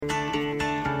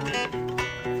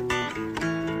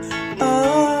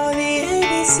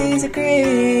ABCs of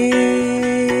Greek.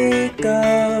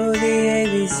 Oh, the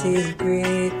ABCs of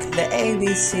Greek. The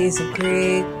ABCs of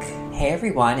Greek. Hey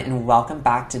everyone, and welcome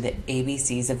back to the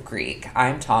ABCs of Greek.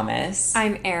 I'm Thomas.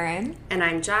 I'm Erin. And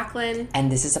I'm Jacqueline.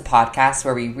 And this is a podcast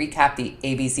where we recap the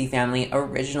ABC Family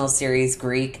original series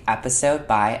Greek episode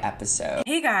by episode.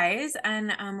 Hey guys,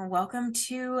 and welcome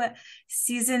to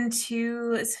season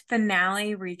 2's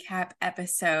finale recap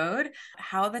episode.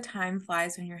 How the time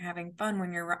flies when you're having fun,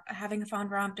 when you're having a fun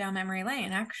romp down memory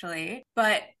lane, actually.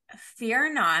 But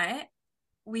fear not.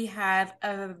 We have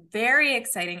a very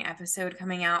exciting episode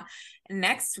coming out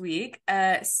next week.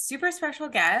 A super special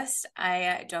guest.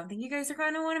 I don't think you guys are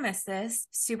going to want to miss this.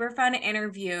 Super fun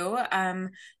interview.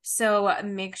 So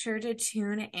make sure to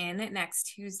tune in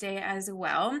next Tuesday as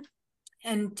well.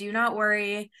 And do not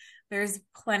worry, there's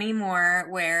plenty more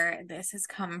where this has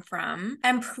come from.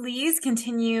 And please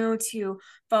continue to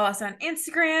follow us on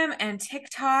Instagram and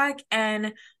TikTok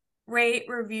and rate,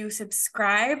 review,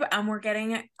 subscribe. We're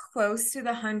getting close to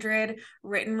the 100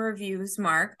 written reviews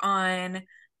mark on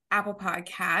Apple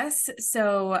Podcasts.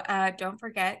 So don't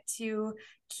forget to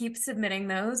keep submitting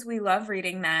those. We love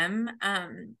reading them.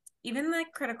 Even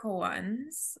like critical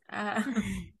ones.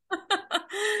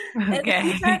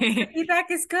 Okay. Feedback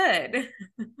is good.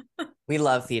 We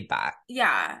love feedback.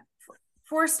 Yeah.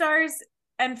 4 stars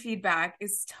and feedback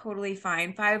is totally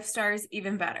fine. 5 stars,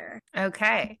 even better.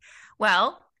 Okay.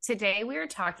 Well, today we are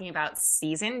talking about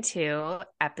season 2,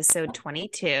 episode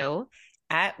 22,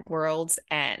 At World's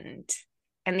End.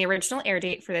 And the original air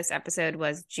date for this episode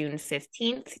was June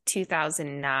 15th,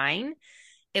 2009.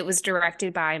 It was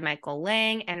directed by Michael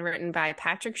Lang and written by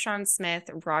Patrick Sean Smith,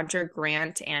 Roger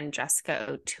Grant, and Jessica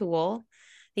O'Toole.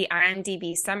 The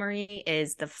IMDb summary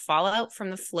is: the fallout from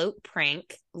the float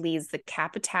prank leads the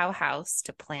Capitow house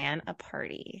to plan a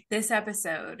party. This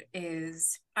episode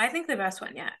is, I think, the best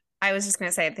one yet. I was just going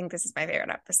to say, I think this is my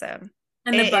favorite episode.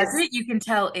 And the budget, you can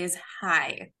tell, is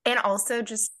high. And also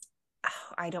just,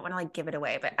 I don't want to give it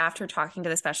away, but after talking to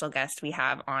the special guest we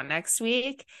have on next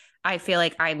week, I feel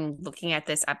like I'm looking at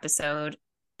this episode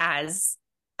as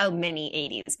a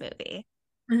mini 80s movie.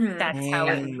 Mm-hmm. That's how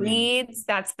it reads.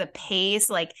 That's the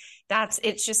pace.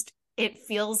 It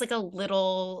feels like a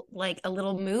little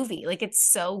movie.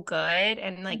 It's so good.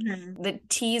 And the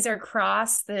T's are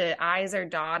crossed, the I's are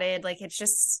dotted.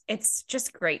 It's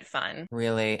just great fun.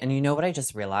 Really. And you know what I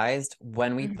just realized?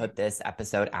 When we put this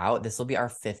episode out, this will be our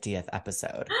 50th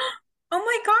episode. Oh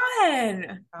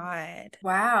my God.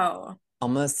 Wow.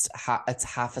 Almost, it's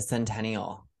half a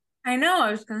centennial. I know,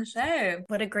 I was going to say.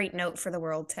 What a great note for the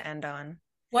world to end on.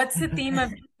 What's the theme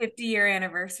of 50-year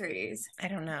anniversaries? I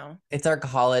don't know. It's our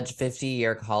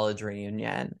 50-year college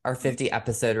reunion, our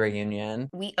 50-episode reunion.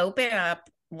 We open up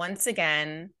once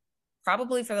again,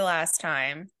 probably for the last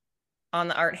time, on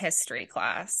the art history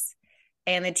class.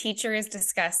 And the teacher is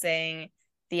discussing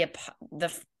is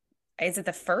it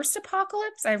the first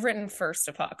apocalypse? I've written first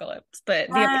apocalypse, but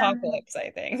the apocalypse, I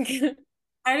think.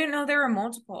 I didn't know there were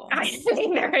multiple. I didn't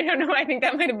either. I don't know. I think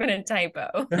that might have been a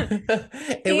typo.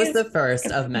 It was the first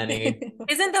of many.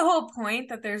 Isn't the whole point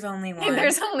that there's only one?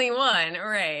 There's only one.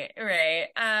 Right.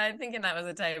 Thinking that was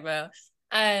a typo.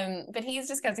 But he's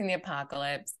discussing the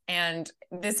apocalypse, and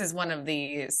this is one of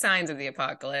the signs of the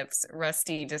apocalypse.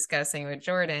 Rusty discussing with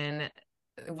Jordan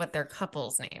what their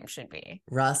couple's name should be.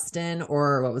 Rustin,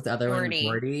 or what was the other Jordy.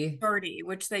 one? Jordy. Jordy,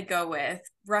 which they go with.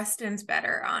 Rustin's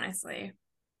better, honestly.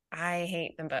 I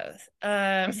hate them both.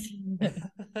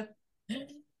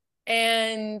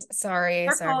 And sorry.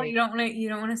 You don't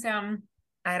want to sound.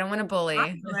 I don't want to bully.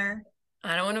 Popular.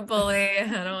 I don't want to bully.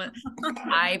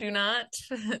 I do not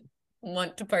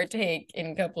want to partake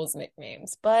in couples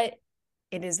nicknames, but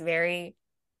it is very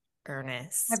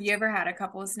earnest. Have you ever had a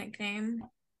couple's nickname?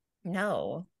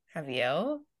 No. Have you?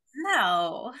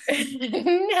 No.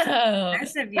 No.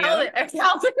 Nice of you.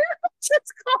 Calvin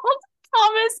just called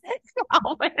Thomas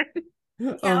Calvin.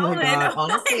 Oh my God.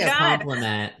 Honestly, a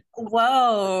compliment.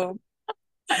 Whoa.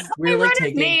 I read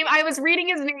his name. I was reading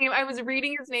his name.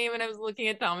 And I was looking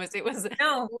at Thomas. It was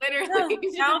literally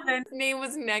Calvin. His name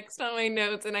was next on my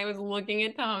notes, and I was looking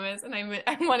at Thomas, and I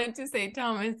wanted to say,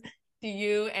 Thomas, do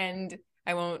you and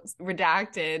I won't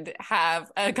redacted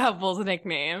have a couple's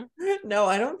nickname? No,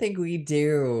 I don't think we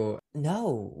do.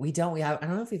 No, we don't. I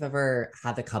don't know if we've ever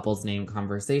had the couple's name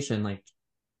conversation like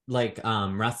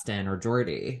Rustin or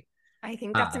Jordy. I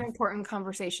think that's an important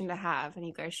conversation to have, and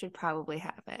you guys should probably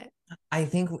have it. I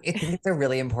think it's a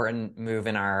really important move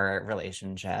in our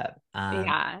relationship.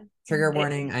 Yeah. Trigger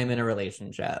warning, I'm in a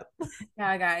relationship.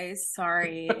 Yeah, guys,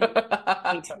 sorry.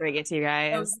 Hate to break it to you So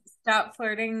guys. stop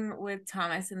flirting with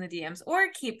Thomas in the DMs or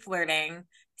keep flirting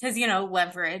because,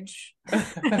 leverage.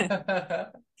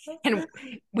 And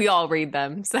we all read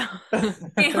them, so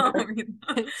You know?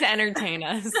 to entertain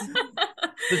us.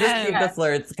 So just keep the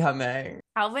flirts coming.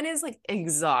 Calvin is like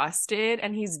exhausted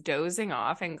and he's dozing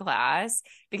off in class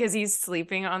because he's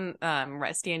sleeping on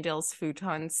Rusty and Dale's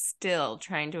futon still,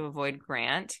 trying to avoid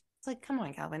Grant. It's like, come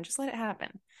on, Calvin, just let it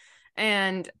happen.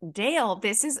 And Dale,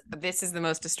 this is the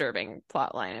most disturbing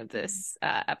plot line of this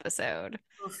episode.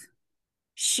 Oof.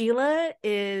 Sheila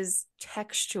is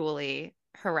textually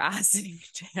harassing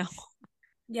Dale.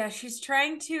 Yeah, she's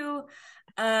trying to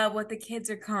what the kids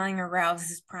are calling arouse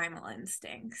his primal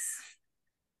instincts.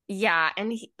 Yeah,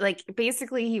 and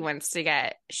basically she wants to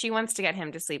get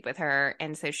him to sleep with her,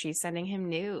 and so she's sending him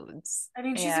nudes. I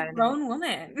mean, she's a grown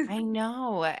woman. I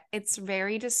know. It's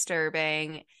very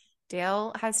disturbing.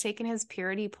 Dale has taken his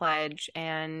purity pledge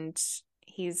and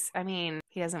he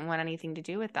doesn't want anything to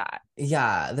do with that.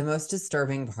 Yeah, the most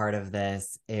disturbing part of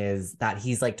this is that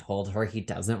he's like told her he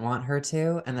doesn't want her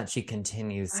to, and that she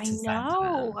continues to send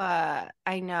him.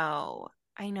 I know.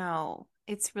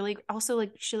 It's really also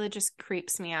like Sheila just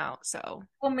creeps me out. So,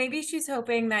 well, maybe she's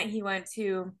hoping that he went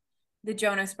to the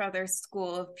Jonas Brothers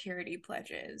School of Purity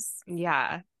Pledges.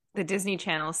 Yeah, the Disney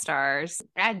Channel stars.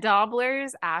 At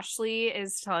Dobler's, Ashley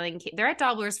is they're at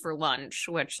Dobler's for lunch,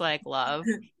 which like love.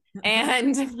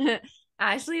 And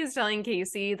Ashley is telling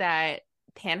Casey that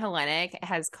Panhellenic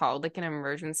has called like an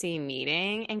emergency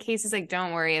meeting, and Casey's like,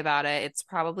 don't worry about it. It's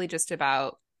probably just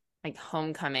about like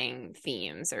homecoming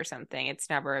themes or something. It's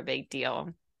never a big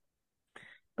deal.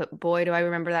 But boy, do I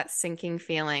remember that sinking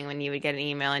feeling when you would get an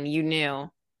email and you knew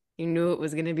it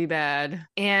was going to be bad.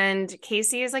 And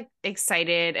Casey is like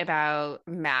excited about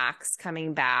Max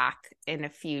coming back in a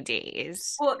few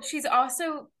days. Well, she's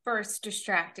also first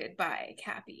distracted by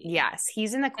Cappy. Yes,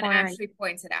 he's in the corner. And Ashley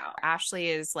points it out. Ashley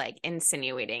is like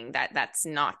insinuating that that's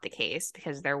not the case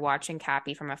because they're watching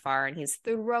Cappy from afar and he's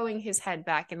throwing his head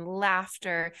back in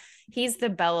laughter. He's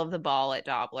the belle of the ball at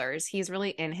Dobler's. He's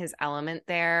really in his element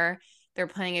there. They're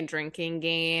playing a drinking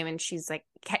game and she's like,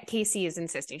 Casey is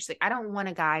insisting. She's like, I don't want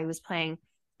a guy who's playing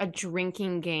a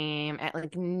drinking game at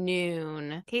like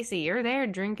noon. Casey, you're there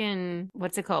drinking,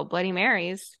 what's it called? Bloody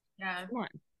Marys. Yeah. Come on.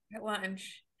 At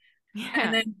lunch. Yeah.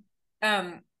 And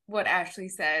then what Ashley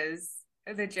says,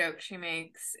 the joke she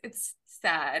makes, it's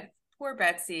sad. Poor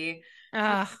Betsy. You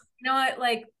know what?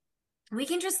 Like, we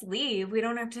can just leave. We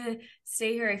don't have to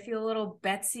stay here. I feel a little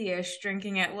Betsy-ish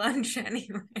drinking at lunch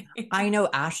anyway. I know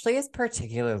Ashley is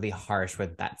particularly harsh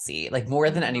with Betsy, like more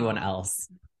than anyone else.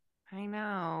 I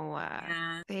know.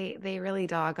 Yeah. They really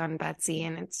dog on Betsy,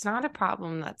 and it's not a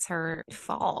problem that's her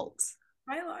fault.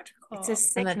 Biological. It's a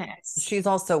sickness. She's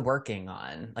also working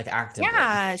on, like, actively.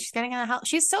 Yeah, she's getting out of health.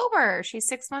 She's sober. She's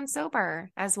 6 months sober,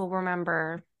 as we'll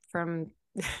remember from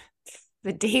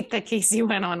the date that Casey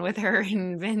went on with her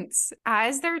and Vince.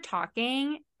 As they're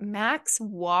talking, Max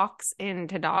walks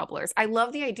into Dobler's. I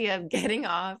love the idea of getting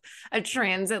off a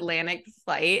transatlantic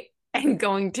flight and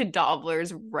going to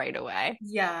Dobler's right away.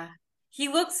 Yeah. He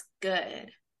looks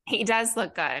good. He does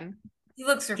look good. He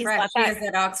looks refreshed. He has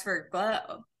that Oxford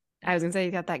glow. I was going to say,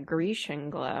 you got that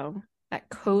Grecian glow, that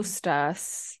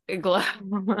Costas glow.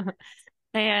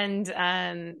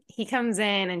 And he comes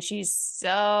in and she's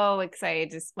so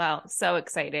excited, so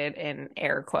excited in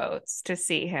air quotes to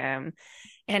see him.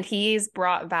 And he's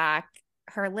brought back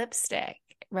her lipstick,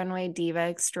 Runway Diva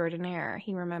Extraordinaire.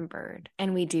 He remembered.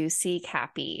 And we do see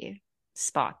Cappy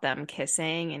spot them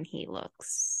kissing and he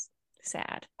looks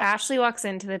sad. Ashley walks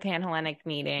into the Panhellenic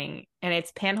meeting and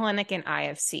it's Panhellenic and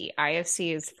IFC.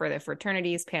 IFC is for the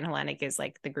fraternities. Panhellenic is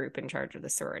like the group in charge of the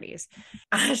sororities.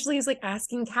 Ashley's like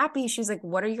asking Cappy, she's like,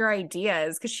 what are your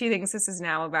ideas? Because she thinks this is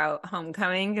now about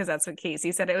homecoming because that's what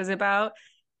Casey said it was about.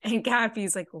 And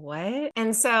Cappy's like, what?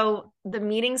 And so the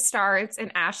meeting starts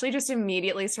and Ashley just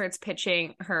immediately starts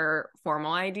pitching her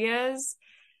formal ideas.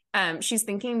 She's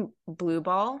thinking blue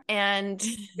ball. And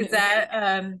is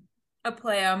that a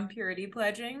play on purity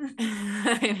pledging?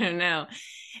 I don't know.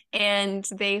 And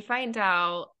they find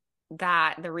out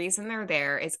that the reason they're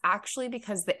there is actually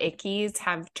because the Ickies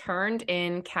have turned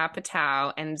in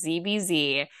Capitao and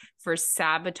ZBZ for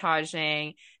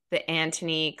sabotaging the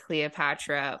Antony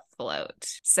Cleopatra float.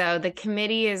 So the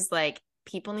committee is like,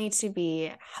 people need to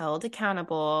be held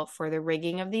accountable for the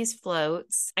rigging of these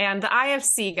floats. And the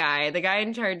IFC guy, the guy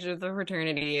in charge of the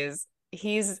fraternities,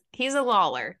 he's a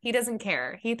lawler. He doesn't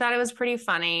care. He thought it was pretty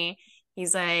funny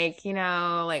He's like,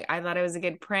 like, I thought it was a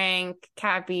good prank.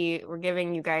 Cappy, we're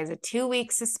giving you guys a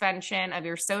 2-week suspension of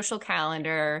your social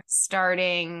calendar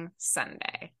starting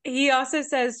Sunday. He also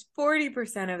says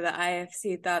 40% of the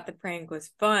IFC thought the prank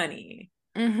was funny.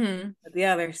 But the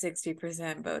other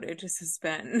 60% voted to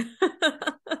suspend.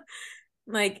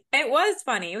 Like, it was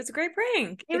funny. It was a great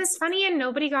prank. It was funny and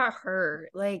nobody got hurt.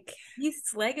 Like,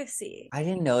 Heath's legacy. I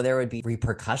didn't know there would be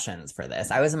repercussions for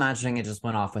this. I was imagining it just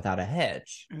went off without a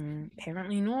hitch.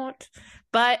 Apparently not.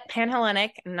 But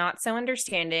Panhellenic, not so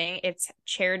understanding. It's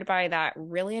chaired by that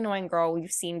really annoying girl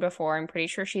we've seen before. I'm pretty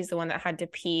sure she's the one that had to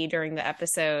pee during the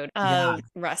episode of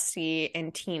Rusty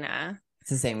and Tina.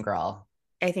 It's the same girl.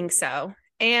 I think so.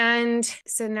 And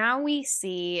so now we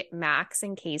see Max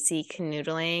and Casey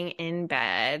canoodling in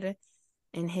bed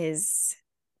in his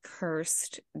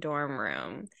cursed dorm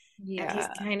room. Yeah. And he's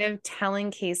kind of telling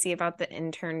Casey about the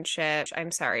internship. I'm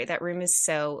sorry, that room is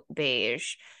so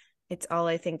beige. It's all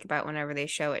I think about whenever they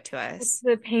show it to us. It's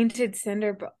the painted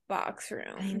cinder box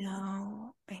room. I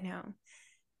know.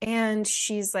 And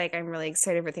she's like, I'm really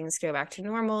excited for things to go back to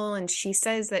normal. And she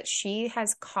says that she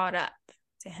has caught up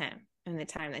to him in the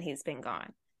time that he's been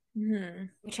gone.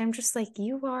 Which I'm just like,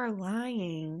 you are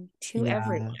lying to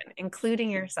everyone,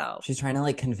 including yourself. She's trying to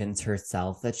like convince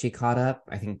herself that she caught up.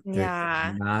 I think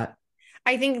that.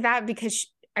 I think that because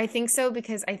I think so,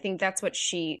 because I think that's what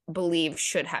she believes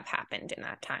should have happened in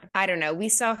that time. I don't know. We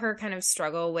saw her kind of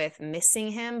struggle with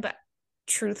missing him, but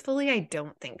truthfully, I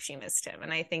don't think she missed him.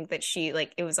 And I think that she,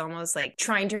 like, it was almost like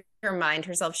trying to remind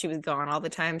herself she was gone all the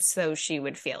time so she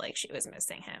would feel like she was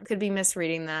missing him. Could be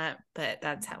misreading that, but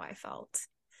that's how I felt.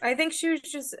 I think she was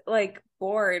just like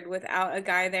bored without a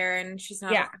guy there, and she's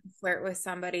not wanting to flirt with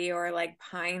somebody or like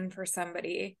pine for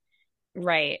somebody.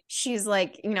 Right. She's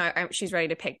like, she's ready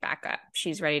to pick back up.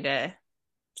 She's ready to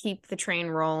keep the train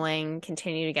rolling,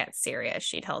 continue to get serious,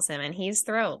 she tells him, and he's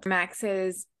thrilled. Max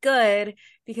is good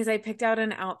because I picked out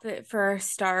an outfit for our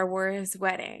Star Wars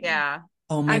wedding. Yeah.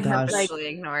 Oh my gosh. I totally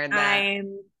ignored that.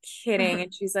 I'm kidding.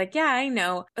 And she's like, yeah, I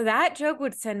know. That joke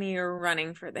would send me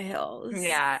running for the hills.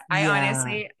 Yeah.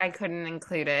 Honestly, I couldn't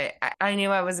include it. I knew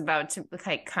I was about to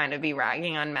like kind of be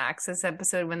ragging on Max this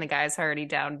episode when the guy's already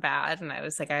down bad. And I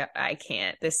was like, I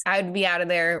can't. I would be out of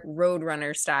there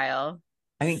Roadrunner style.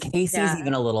 I mean, Casey's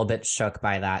even a little bit shook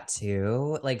by that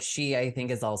too. Like she, I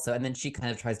think, is also, and then she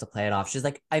kind of tries to play it off. She's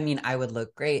like, I mean, I would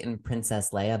look great in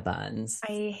Princess Leia buns.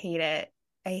 I hate it.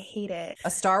 A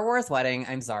Star Wars wedding,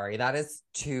 I'm sorry, that is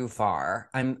too far.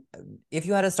 If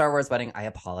you had a Star Wars wedding, I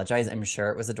apologize. I'm sure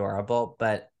it was adorable,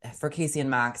 but for Casey and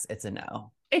Max, it's a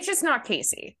no. It's just not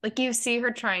Casey. Like, you see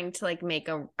her trying to like make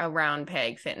a round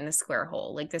peg fit in a square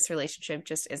hole. Like, this relationship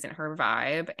just isn't her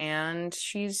vibe, and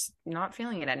she's not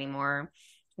feeling it anymore.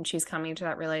 And she's coming to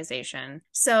that realization.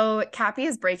 So Cappy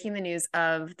is breaking the news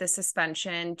of the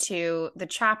suspension to the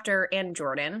chapter and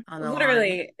Jordan on the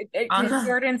lawn.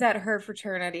 Jordan's at her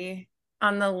fraternity.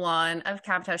 On the lawn of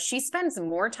Capitao. She spends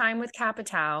more time with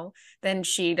Capitao than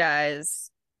she does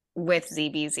with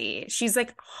ZBZ. She's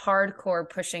like hardcore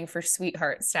pushing for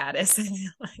sweetheart status.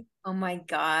 Oh my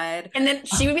God. And then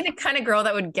she would be the kind of girl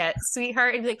that would get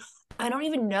sweetheart and be like, I don't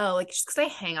even know. Like, just because I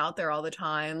hang out there all the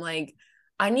time. Like,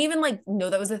 I didn't even like know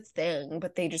that was a thing,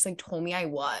 but they just like told me I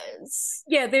was.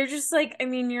 Yeah, they're just like, I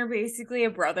mean, you're basically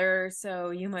a brother, so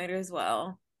you might as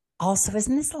well. Also,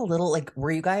 isn't this a little like,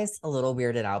 were you guys a little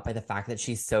weirded out by the fact that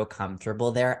she's so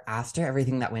comfortable there after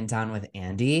everything that went down with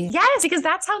Andy? Yes, because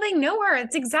that's how they know her.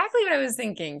 It's exactly what I was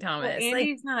thinking, Thomas. Well,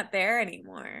 Andy's not there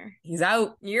anymore. He's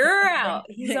out. You're out.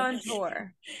 He's on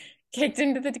tour. Kicked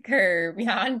into the curb.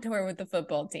 Yeah, on tour with the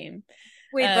football team.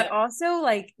 Wait, but also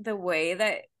like the way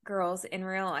that girls in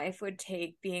real life would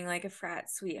take being like a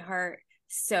frat sweetheart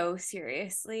so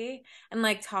seriously and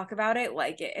like talk about it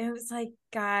like it was like,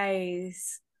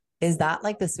 guys. Is that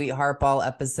like the Sweetheart Ball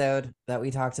episode that we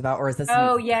talked about? Or is this?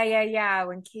 Oh, yeah.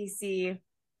 When Casey.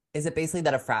 Is it basically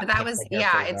that a frat? That was,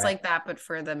 it's like that, but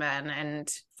for the men and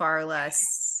far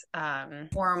less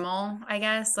formal, I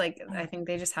guess. Like, I think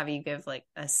they just have you give like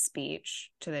a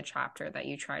speech to the chapter that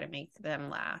you try to make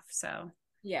them laugh. So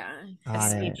yeah, a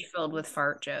speech filled with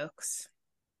fart jokes.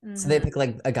 So they pick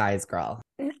like a guy's girl.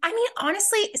 I mean,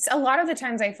 honestly, a lot of the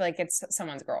times I feel like it's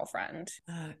someone's girlfriend.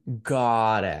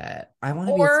 Got it. I want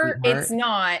to be or it's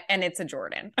not, and it's a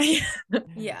Jordan.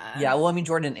 Yeah. Well, I mean,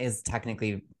 Jordan is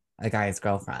technically a guy's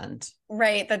girlfriend.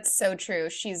 Right. That's so true.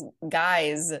 She's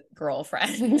guy's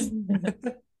girlfriend.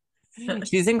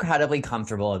 She's incredibly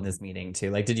comfortable in this meeting too.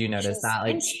 Like, did you notice that?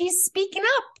 Like, and she's speaking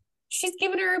up. She's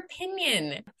giving her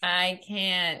opinion. I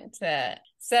can't.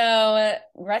 So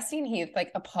Rusty and Heath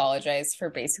like apologized for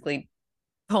basically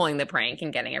pulling the prank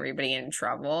and getting everybody in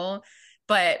trouble.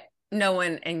 But no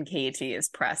one in KT is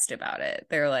pressed about it.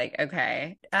 They're like,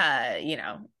 okay,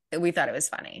 we thought it was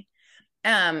funny.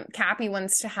 Cappy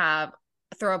wants to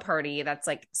throw a party that's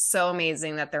like so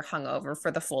amazing that they're hungover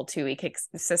for the full 2-week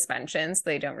suspension, so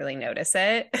they don't really notice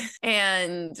it.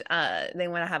 And they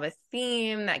want to have a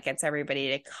theme that gets everybody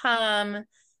to come.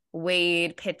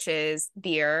 Wade pitches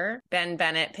beer. Ben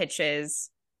Bennett pitches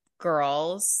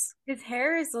girls. His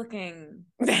hair is looking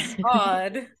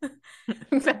odd.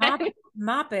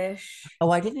 Moppish. Oh,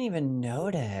 I didn't even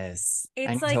notice. I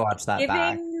It's need like to watch that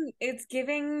back. It's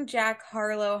giving Jack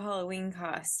Harlow Halloween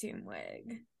costume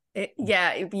wig.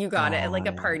 You got it at like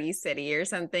a Party City or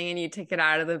something, and you took it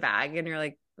out of the bag, and you're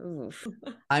like, oof.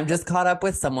 I'm just caught up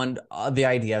with the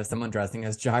idea of someone dressing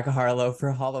as Jack Harlow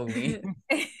for Halloween.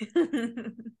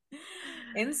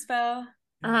 Inspo.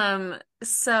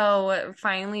 So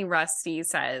finally Rusty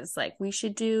says, like, we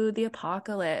should do the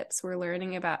apocalypse.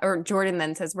 Or Jordan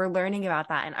then says, we're learning about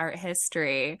that in art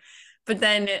history. But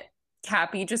then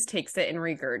Cappy just takes it and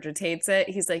regurgitates it.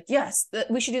 He's like, yes,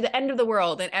 we should do the end of the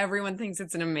world. And everyone thinks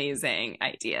it's an amazing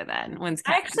idea then.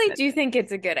 I actually do think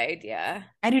it's a good idea.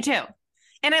 I do too.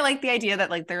 And I like the idea that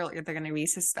like they're going to be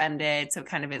suspended, so it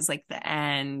kind of is like the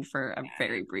end for a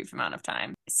very brief amount of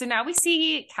time. So now we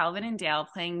see Calvin and Dale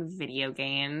playing video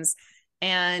games,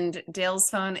 and Dale's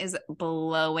phone is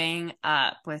blowing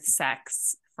up with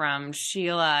sex from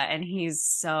Sheila, and he's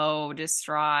so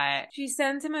distraught. She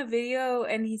sends him a video,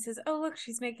 and he says, "Oh, look,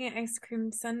 she's making an ice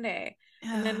cream sundae."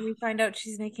 And then we find out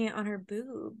she's making it on her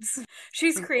boobs.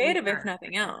 She's creative, if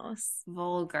nothing else.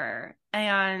 Vulgar.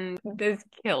 And this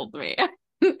killed me.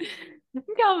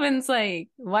 Calvin's like,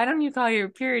 why don't you call your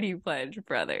purity pledge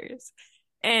brothers?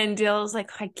 And Dale's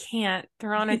like, I can't.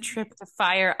 They're on a trip to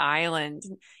Fire Island.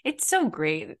 It's so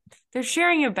great. They're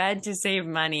sharing a bed to save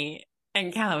money.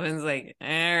 And Calvin's like, all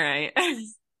right.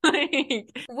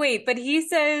 Wait, but he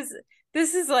says,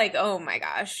 this is like, oh my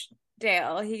gosh,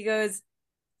 Dale. He goes,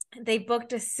 they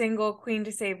booked a single queen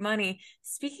to save money.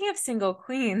 Speaking of single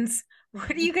queens,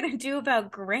 what are you going to do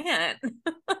about Grant?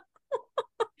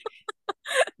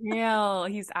 Dale,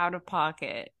 he's out of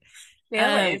pocket.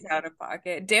 Dale is out of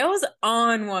pocket. Dale's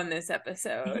on one this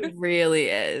episode. He really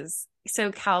is.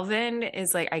 So Calvin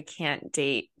is like, I can't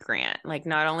date Grant. Like,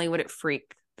 not only would it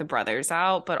freak the brothers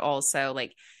out, but also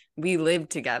like we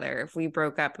lived together. If we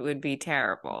broke up, it would be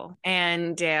terrible.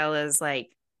 And Dale is like,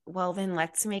 well, then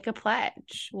let's make a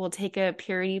pledge. We'll take a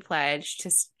purity pledge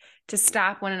to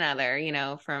stop one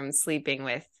another, from sleeping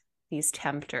with these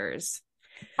tempters.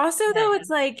 Also, though, it's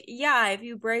like, yeah, if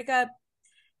you break up,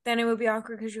 then it would be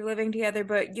awkward because you're living together,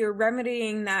 but you're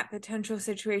remedying that potential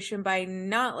situation by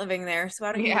not living there. So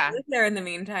why don't you live there in the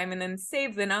meantime and then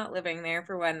save the not living there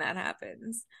for when that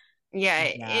happens?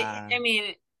 Yeah. I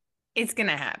mean, it's going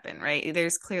to happen, right?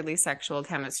 There's clearly sexual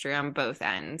chemistry on both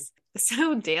ends.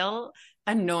 So Dale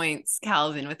anoints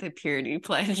Calvin with a purity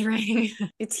pledge ring.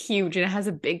 It's huge and it has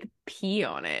a big P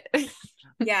on it.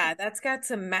 Yeah, that's got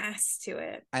some mass to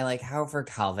it. I like how for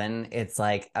Calvin, it's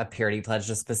like a purity pledge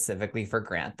just specifically for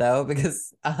Grant, though,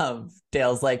 because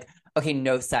Dale's like, okay,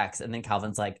 no sex. And then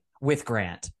Calvin's like, with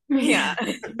Grant. Yeah.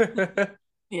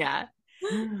 Yeah.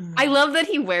 I love that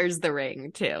he wears the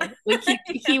ring too. Like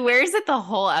he wears it the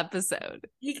whole episode.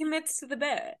 He commits to the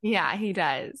bit. Yeah, he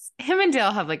does. Him and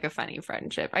Dale have like a funny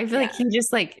friendship. I feel like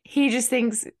he just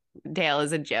thinks Dale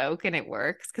is a joke and it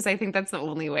works, because I think that's the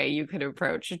only way you could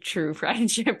approach a true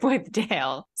friendship with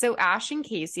Dale. So Ash and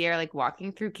Casey are like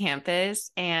walking through campus,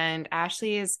 and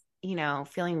Ashley is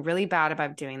feeling really bad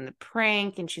about doing the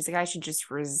prank. And she's like, I should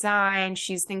just resign.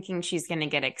 She's thinking she's going to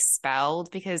get expelled,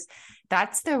 because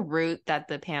that's the route that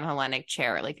the Panhellenic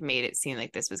chair like made it seem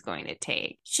like this was going to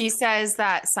take. She says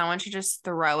that someone should just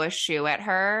throw a shoe at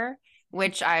her,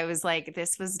 which I was like,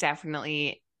 this was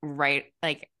definitely right.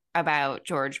 Like about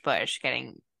George Bush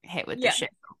getting hit with the shoe.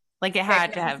 Like it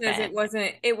had to have been.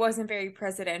 It wasn't very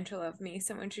presidential of me.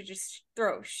 Someone should just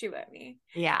throw a shoe at me.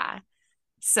 Yeah.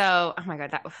 So, oh my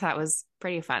God, that was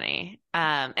pretty funny.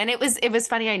 And it was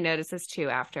funny. I noticed this too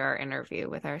after our interview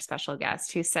with our special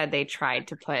guest, who said they tried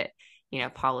to put,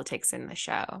 politics in the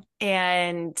show.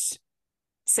 And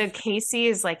so Casey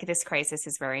is like, this crisis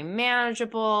is very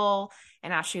manageable.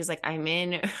 And Ashley was like, I'm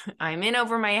in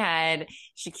over my head.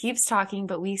 She keeps talking,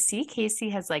 but we see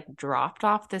Casey has like dropped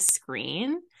off the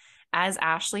screen as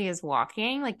Ashley is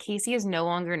walking. Like Casey is no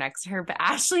longer next to her, but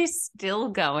Ashley's still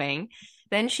going.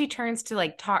 Then she turns to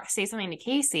like say something to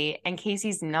Casey, and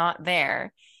Casey's not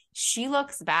there. She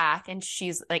looks back and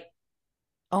she's like,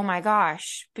 oh my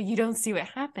gosh, but you don't see what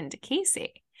happened to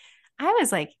Casey. I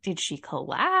was like, did she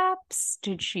collapse? collapse?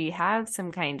 Did she have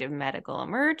some kind of medical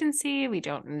emergency? We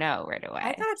don't know right I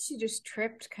away. thought she just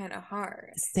tripped kind of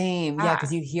hard. Same. Yeah,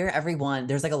 because you hear everyone,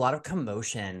 there's like a lot of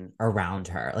commotion around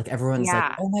her. Like everyone's like,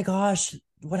 Yeah. oh my gosh,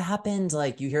 what happened?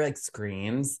 Like you hear like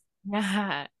screams.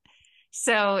 Yeah.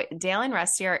 So Dale and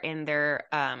Rusty are in their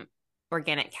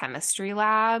organic chemistry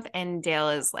lab, and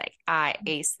Dale is like, I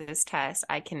aced this test.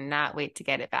 I cannot wait to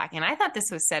get it back. And I thought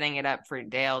this was setting it up for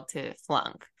Dale to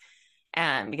flunk.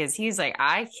 Because he's like,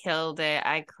 I killed it.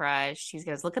 I crushed. He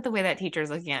goes, look at the way that teacher's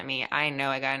looking at me. I know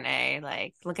I got an A.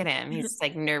 Like, look at him. He's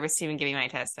like nervous to even give me my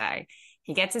test back.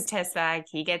 He gets his test back.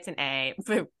 He gets an A.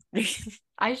 But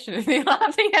I shouldn't be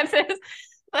laughing at this.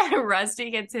 But Rusty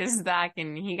gets his back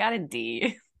and he got a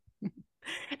D.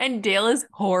 And Dale is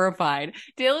horrified.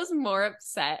 Dale is more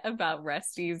upset about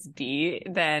Rusty's D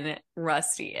than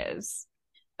Rusty is.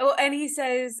 Oh, and he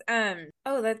says,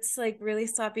 oh, that's like really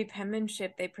sloppy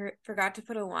penmanship. They forgot to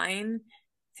put a line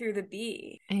through the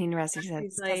B. And Rusty says,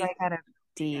 He's because like, I got a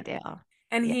D, Dale.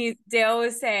 and Yeah. Dale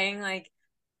was saying, like,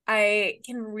 I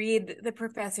can read the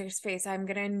professor's face. I'm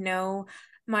gonna know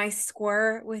my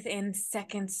score within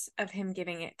seconds of him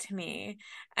giving it to me.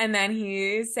 And then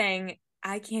he's saying,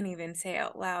 I can't even say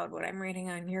out loud what I'm reading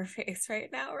on your face right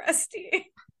now,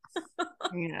 Rusty.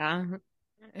 Yeah.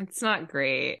 It's not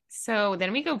great. So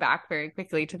then we go back very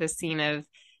quickly to the scene of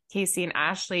Casey and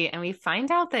Ashley, and we find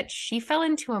out that she fell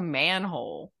into a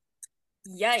manhole.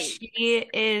 Yikes. She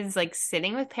is like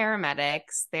sitting with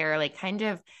paramedics. They're like kind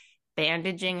of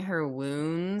bandaging her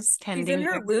wounds, She's tending in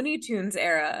her to Looney Tunes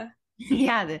era.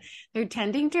 yeah, they're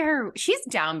tending to her. She's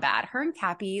down bad. Her and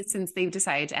Cappy, since they've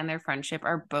decided to end their friendship,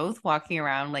 are both walking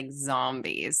around like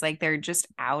zombies. Like they're just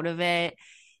out of it.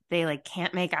 They like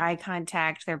can't make eye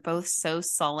contact. They're both so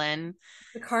sullen.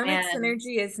 The karmic And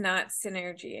synergy is not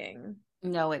synergying.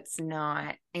 no, it's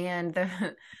not. And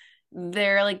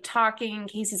they're like talking.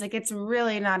 Casey's like, it's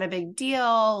really not a big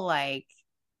deal. Like,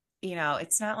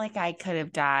 it's not like I could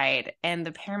have died. And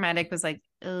the paramedic was like,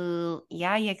 oh,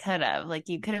 yeah, you could have. Like,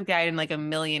 you could have died in like a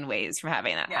million ways from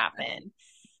having that happen.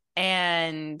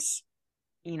 And,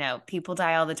 people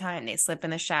die all the time. They slip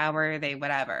in the shower, they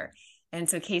whatever. And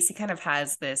so Casey kind of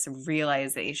has this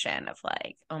realization of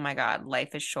like, oh my God,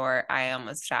 life is short. I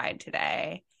almost died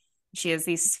today. She has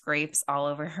these scrapes all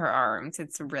over her arms.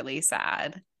 It's really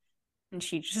sad. And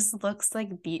she just looks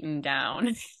like beaten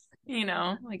down,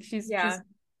 like she's just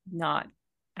not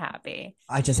happy.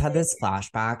 I just had this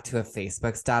flashback to a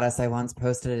Facebook status I once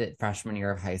posted at freshman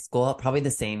year of high school, probably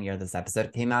the same year this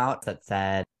episode came out, that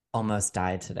said, almost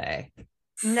died today.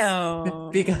 No.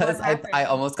 Because I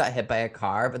almost got hit by a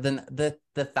car, but then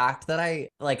the fact that I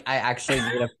actually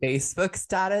made a Facebook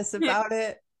status about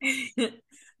it.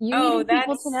 You need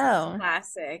people to know.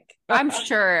 Classic. I'm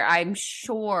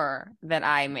sure that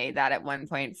I made that at one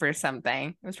point for something.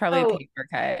 It was probably a paper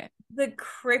cut. The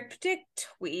cryptic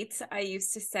tweets I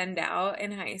used to send out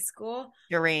in high school.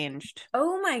 Deranged.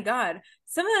 Oh my God.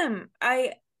 Some of them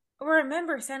I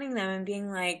remember sending them and being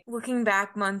like, looking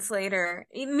back mere months later,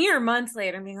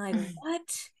 and being like,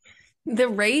 what? The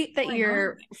rate that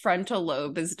your frontal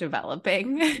lobe is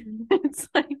developing, it's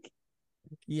like,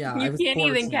 yeah, you can't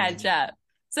even catch up.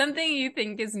 Something you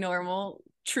think is normal,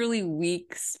 truly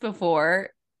weeks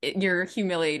before you're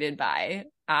humiliated by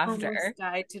after. Almost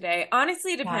died today.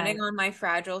 Honestly, depending on my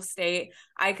fragile state,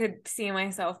 I could see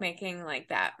myself making like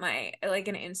that an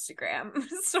Instagram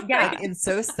story. Yeah, it's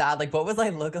so sad. Like, what was I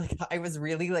look like? I was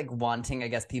really like wanting, I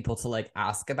guess, people to like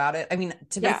ask about it. I mean,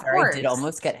 to be fair, I did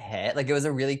almost get hit. Like, it was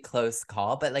a really close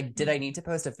call, but like, did I need to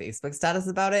post a Facebook status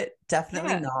about it?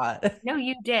 Definitely not. No,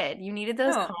 you did. You needed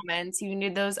those comments. You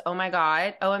needed those, oh my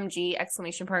God, OMG,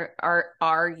 exclamation point,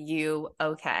 are you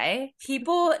okay?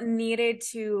 People needed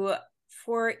to,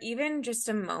 for even just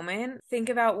a moment, think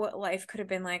about what life could have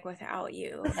been like without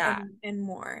you. And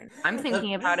more. I'm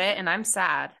thinking about it and I'm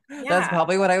sad. That's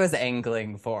probably what I was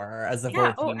angling for as a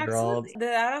 14-year-old.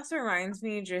 That also reminds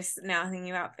me, just now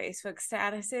thinking about Facebook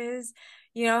statuses,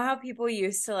 you know how people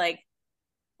used to like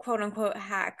quote unquote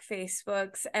hack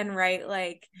Facebooks and write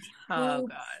like, oh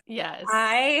God, yes.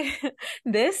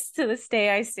 This to this day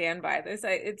I stand by this.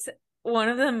 It's one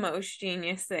of the most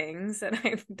genius things that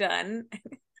I've done.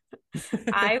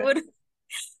 I would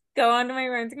go onto my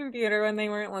friend's computer when they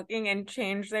weren't looking and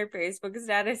change their Facebook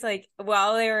status like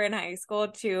while they were in high school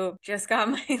to just got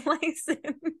my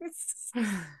license.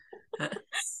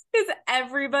 Because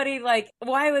everybody, like,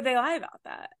 why would they lie about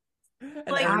that? And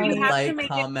like, you have to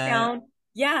make it sound,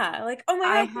 like, oh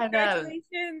my God,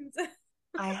 congratulations.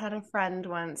 I had a friend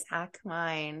once hack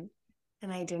mine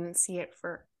and I didn't see it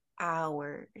for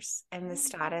hours. And the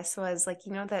status was like,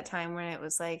 you know, that time when it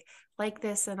was like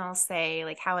this, and I'll say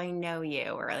like how I know you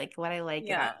or like what I like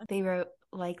about. They wrote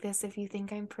like this if you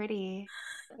think I'm pretty,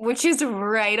 which is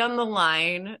right on the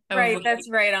line of Right, like, that's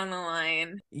right on the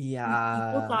line. people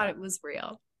Yeah. thought it was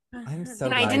real. I'm so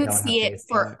And glad I didn't don't have see it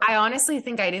Facebook. I honestly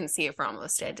think I didn't see it for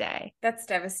almost a day. That's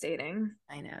devastating.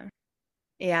 I know.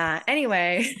 Yeah.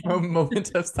 Anyway, A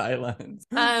moment of silence.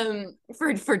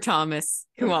 for Thomas,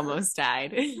 who almost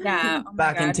died. Yeah. Oh my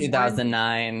Back in God.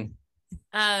 2009.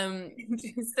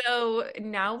 So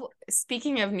now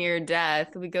speaking of near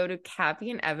death, we go to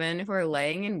Cappy and Evan, who are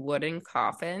laying in wooden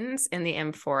coffins in the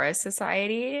Amphora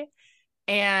Society.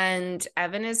 And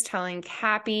Evan is telling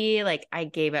Cappy, like, I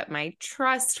gave up my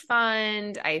trust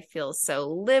fund. I feel so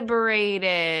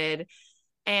liberated.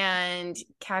 And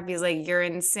Cappy's like, you're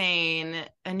insane.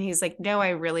 And he's like, no, I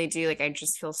really do. Like, I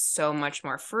just feel so much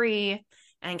more free.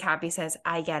 And Cappy says,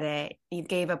 I get it. You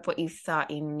gave up what you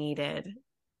thought you needed.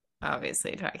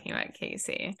 Obviously talking about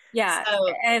Casey. Yeah. So,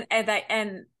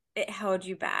 and it held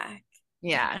you back.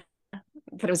 yeah.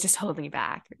 But it was just holding me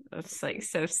back. It's like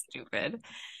so stupid.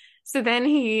 So then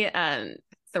he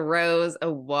throws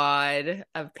a wad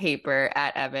of paper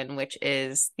at Evan, which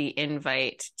is the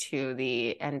invite to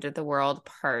the end of the world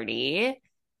party,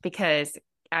 because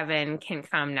Evan can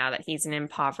come now that he's an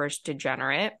impoverished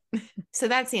degenerate. So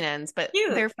that scene ends, but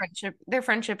Cute. their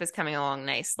friendship is coming along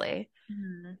nicely.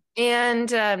 Mhm.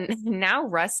 And now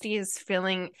Rusty is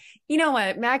feeling, you know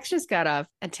what? Max just got off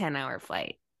a 10-hour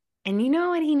flight. And you know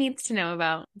what he needs to know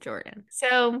about Jordan.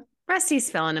 So Rusty's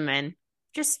filling him in.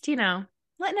 Just, you know,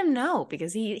 letting him know,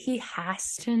 because he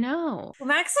has to know. Well,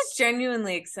 Max is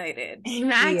genuinely excited.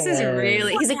 Max is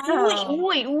really, he's like, Wow.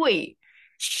 wait.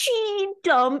 She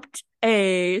dumped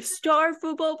a star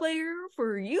football player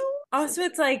for you? Also,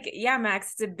 it's like, yeah,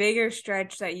 Max, it's a bigger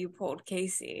stretch that you pulled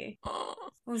Casey.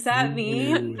 What does that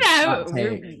mean? No, Hot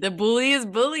take. the bully is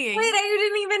bullying. Wait, I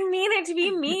didn't even mean it to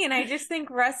be mean. I just think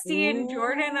Rusty and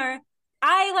Jordan are.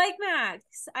 I like Max.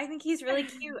 I think he's really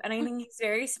cute, and I think he's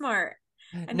very smart.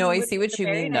 And No, he I would see be what you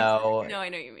very mean, nice- though. No, I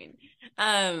know what you mean.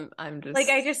 I'm just Like,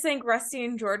 I just think Rusty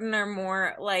and Jordan are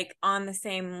more like on the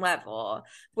same level,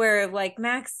 where like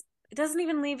Max doesn't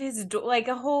even leave his door, like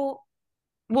a whole.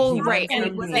 well, He right, went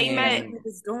and from they being- met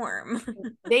his dorm.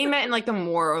 they met in like the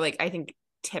more like I think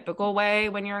typical way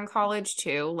when you're in college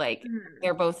too. Like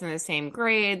they're both in the same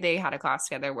grade, they had a class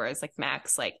together, whereas like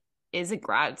Max like is a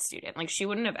grad student. Like she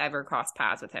wouldn't have ever crossed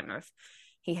paths with him if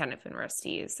he hadn't been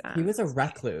Rusty's. He was a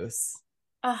recluse.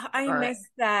 I Or- missed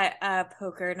that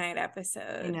poker night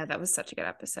episode. I know, that was such a good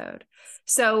episode.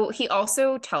 So he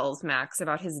also tells Max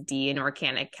about his D in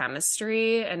organic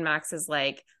chemistry, and Max is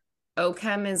like,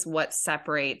 OChem is what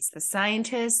separates the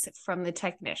scientists from the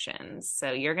technicians.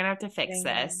 So you're gonna have to fix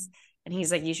this. And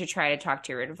he's like, you should try to talk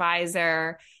to your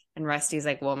advisor. And Rusty's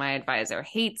like, well, my advisor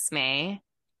hates me.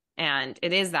 And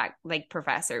it is that like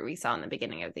professor we saw in the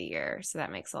beginning of the year. So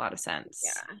that makes a lot of sense.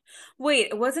 Yeah.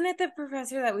 Wait, wasn't it the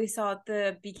professor that we saw at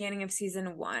the beginning of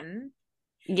season 1?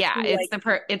 Yeah, Who, it's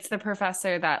like, it's the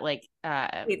professor that like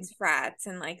hates frats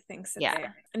and like thinks that Yeah.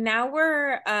 they're. Now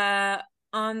we're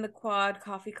on the quad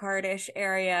coffee cart-ish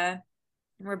area.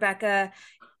 Rebecca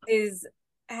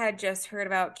had just heard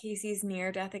about Casey's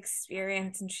near-death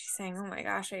experience, and she's saying, oh my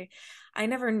gosh, I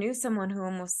never knew someone who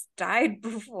almost died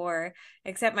before,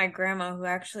 except my grandma, who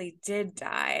actually did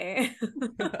die.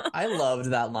 I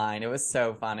loved that line. It was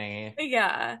so funny.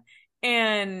 Yeah.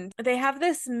 And they have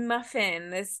this muffin,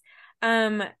 this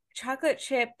chocolate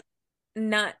chip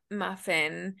nut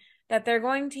muffin that they're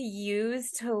going to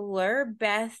use to lure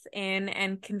Beth in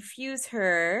and confuse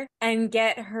her and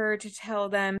get her to tell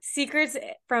them secrets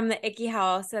from the Icky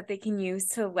house that they can use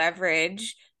to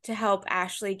leverage to help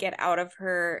Ashley get out of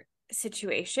her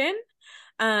situation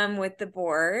with the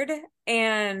board.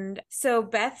 And so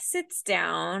Beth sits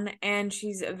down and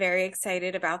she's very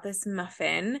excited about this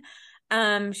muffin.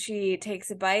 She takes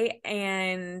a bite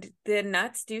and the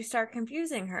nuts do start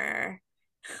confusing her.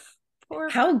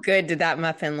 How good did that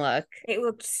muffin look? It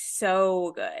looked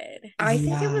so good. I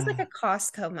think it was Yeah. like a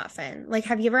Costco muffin. Like,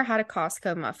 have you ever had a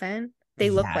Costco muffin? They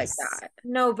look like Yes. that.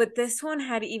 No, but this one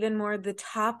had even more. The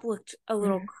top looked a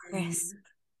little Mhm. crisp.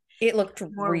 It looked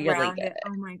More really rounded. good.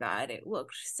 Oh my God, it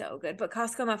looked so good. But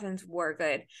Costco muffins were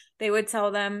good. They would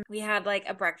sell them. We had like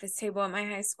a breakfast table at my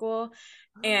high school,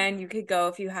 and you could go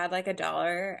if you had like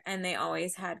 $1, and they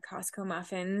always had Costco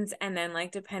muffins. And then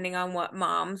like depending on what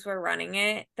moms were running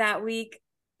it that week,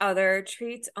 other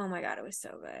treats. Oh my God, it was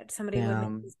so good. Somebody would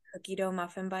Damn. make these cookie dough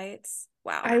muffin bites.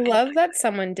 Wow. I love that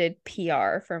someone did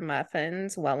PR for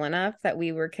muffins well enough that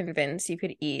we were convinced you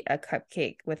could eat a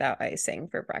cupcake without icing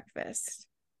for breakfast.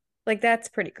 Like that's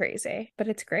pretty crazy, but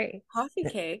it's great. Coffee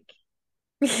cake.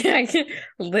 Yeah,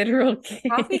 literal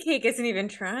Coffee cake. cake isn't even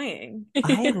trying.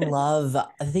 The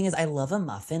thing is, I love a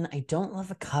muffin. I don't love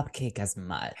a cupcake as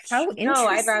much. How No,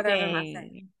 I'd rather have a muffin.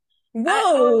 interesting.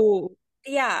 Oh, Whoa.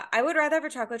 yeah, I would rather have a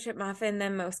chocolate chip muffin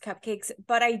than most cupcakes,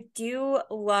 but I do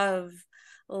love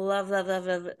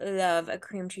a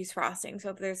cream cheese frosting.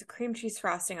 So if there's a cream cheese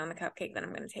frosting on the cupcake, then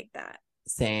I'm going to take that.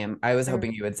 Same. I was Mm.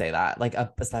 hoping you would say that. Like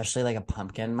especially like a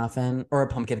pumpkin muffin or a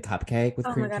pumpkin cupcake with Oh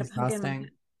my cream God, a cheese pumpkin frosting.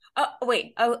 muffin. Oh,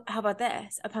 wait. Oh, how about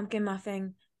this? A pumpkin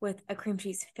muffin with a cream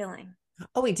cheese filling.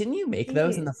 Oh wait, didn't you make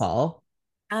those in the Jeez. fall?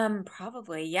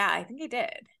 Probably. Yeah, I think I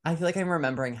did. I feel like I'm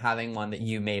remembering having one that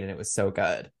you made and it was so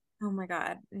good. Oh my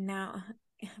God. Now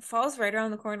fall's right around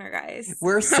the corner, guys.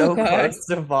 We're Oh so God. close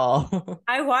to fall.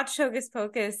 I watched Hocus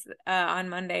Pocus on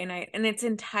Monday night in its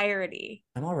entirety.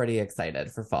 I'm already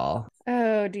excited for fall.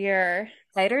 Oh dear.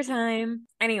 Cider time.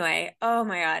 Anyway, oh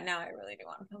my God, now I really do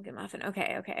want a pumpkin muffin.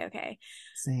 Okay.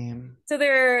 Same. So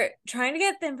they're trying to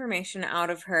get the information out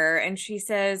of her, and she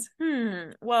says,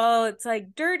 well, it's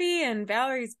like dirty, and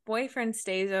Valerie's boyfriend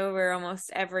stays over almost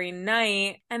every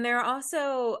night. And there are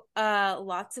also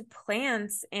lots of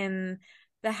plants in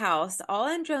the house, all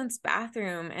in Joan's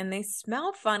bathroom, and they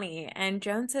smell funny. And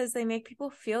Joan says they make people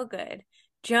feel good.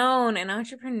 Joan, an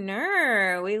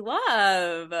entrepreneur, we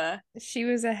love. She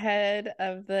was ahead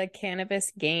of the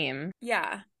cannabis game.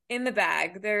 Yeah, in the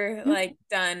bag. They're like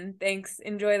done. Thanks.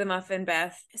 Enjoy the muffin,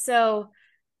 Beth. So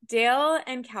Dale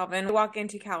and Calvin walk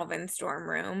into Calvin's dorm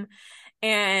room,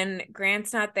 and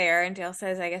Grant's not there. And Dale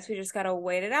says, I guess we just got to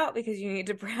wait it out because you need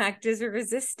to practice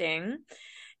resisting.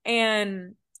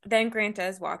 And then Grant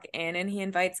does walk in and he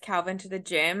invites Calvin to the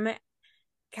gym.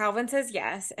 Calvin says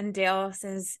yes, and Dale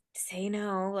says, say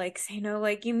no, like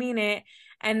you mean it.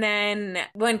 And then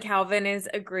when Calvin is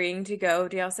agreeing to go,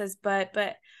 Dale says, but,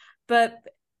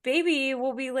 baby,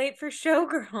 we'll be late for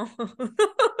showgirls.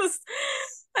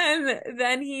 And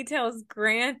then he tells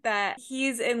Grant that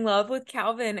he's in love with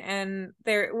Calvin and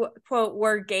they're, quote,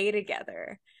 we're gay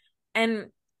together. And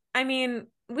I mean,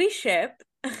 we ship.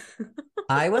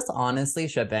 I was honestly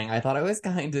shipping. I thought it was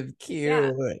kind of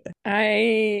Yeah. cute.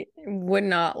 I would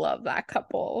not love that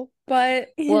couple, but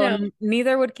you Well, know,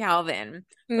 neither would Calvin.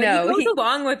 But he no, goes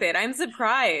along with it. I'm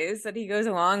surprised that he goes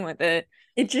along with it.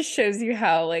 it just shows you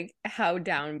how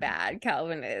down bad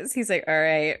Calvin is. He's like, all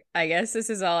right, I guess this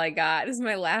is all I got. This is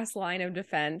my last line of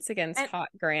defense against And hot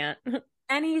Grant.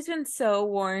 and he's been so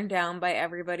worn down by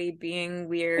everybody being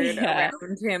weird Yeah.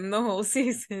 around him the whole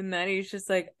season that he's just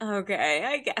like, okay,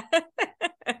 I guess.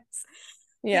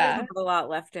 He doesn't Yeah. have a lot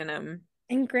left in him.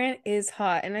 And Grant is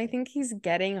hot, and I think he's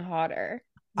getting hotter.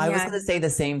 I was Yeah, gonna say the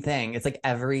same thing. It's like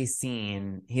every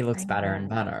scene he looks I better and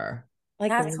know. better. Like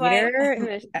that's why.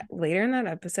 later in that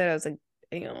episode, I was like,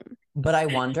 damn. But I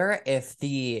wonder if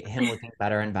the him looking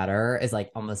better and better is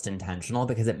like almost intentional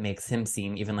because it makes him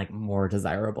seem even like more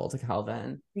desirable to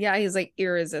Calvin. Yeah, he's like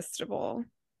irresistible.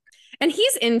 And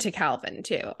he's into Calvin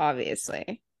too,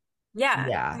 obviously. Yeah,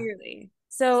 Yeah. clearly.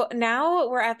 So now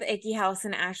we're at the Icky house,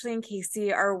 and Ashley and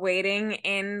Casey are waiting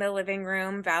in the living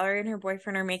room. Valerie and her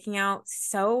boyfriend are making out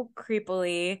so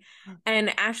creepily,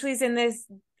 and Ashley's in this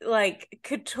like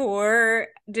couture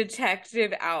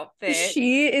detective outfit.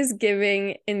 She is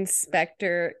giving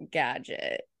Inspector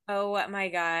Gadget. Oh my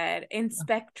God,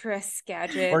 Inspectress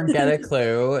Gadget. Or Get a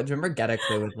Clue. Do you remember Get a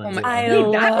Clue with Oh Lindsay my I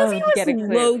Lohan? that love movie was Get a Clue.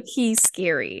 low-key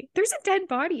scary. There's a dead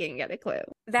body in Get a Clue.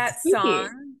 That Spooky.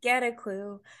 song, Get a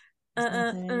Clue.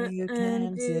 Something you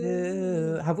can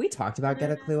do. Have we talked about Get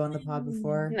a Clue on the pod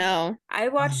before? No. I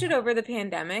watched it over the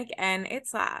pandemic and it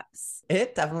slaps.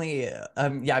 It definitely, yeah,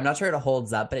 I'm not sure it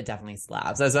holds up, but it definitely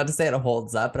slaps. I was about to say it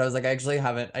holds up, but I was like, I actually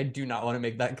haven't, I do not want to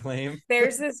make that claim.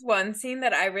 There's this one scene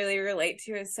that I really relate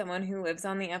to as someone who lives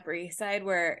on the Upper East Side,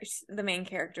 where the main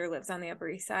character lives on the Upper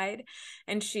East Side,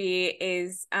 and she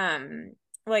is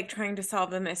like trying to solve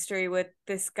the mystery with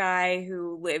this guy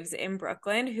who lives in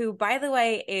Brooklyn, who, by the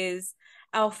way, is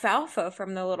Alfalfa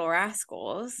from the Little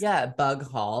Rascals. Yeah, Bug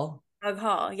Hall. Bug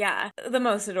Hall, yeah. The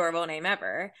most adorable name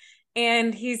ever.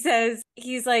 And he says,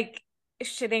 he's like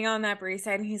shitting on that Upper East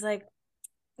Side, and he's like,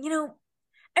 you know,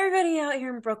 everybody out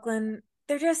here in Brooklyn,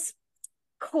 they're just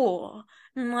cool.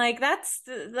 And like that's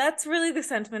really the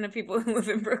sentiment of people who live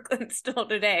in Brooklyn still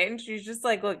today. And she's just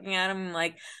like looking at him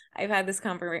like, I've had this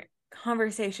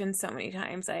conversation so many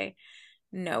times. I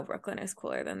know Brooklyn is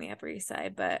cooler than the Upper East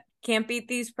Side, but can't beat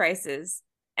these prices.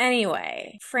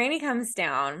 Anyway, Franny comes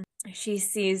down. She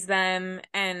sees them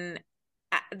and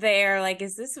they're like,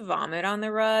 is this vomit on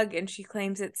the rug? And she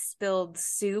claims it's spilled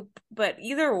soup. But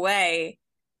either way,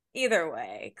 Either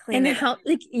way, And clean the it up. house,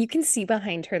 like you can see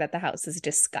behind her that the house is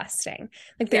disgusting.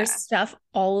 Like there's Yeah. stuff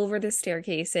all over the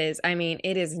staircases. I mean,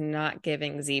 it is not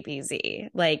giving ZBZ.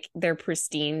 Like their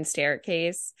pristine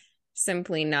staircase,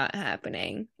 simply not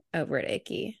happening over at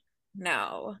Icky.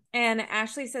 No. And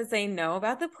Ashley says they know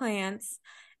about the plants.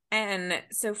 And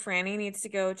so Franny needs to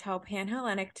go tell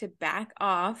Panhellenic to back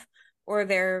off or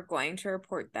they're going to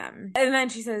report them. And then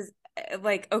she says,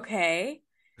 like, okay.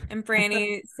 And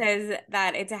Franny says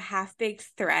that it's a half-baked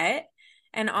threat.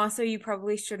 And also, you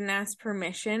probably shouldn't ask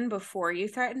permission before you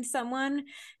threaten someone. And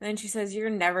then she says, you're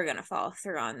never going to follow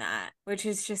through on that, which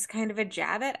is just kind of a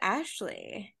jab at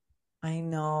Ashley. I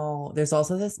know. There's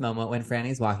also this moment when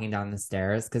Franny's walking down the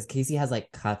stairs because Casey has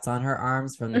like cuts on her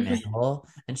arms from the manhole.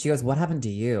 And she goes, "What happened to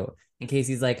you?" And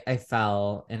Casey's like, "I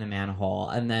fell in a manhole."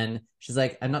 And then she's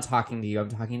like, "I'm not talking to you. I'm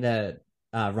talking to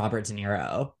Robert De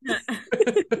Niro,"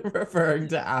 referring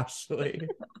to Ashley.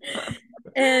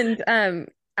 And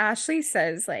Ashley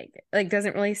says like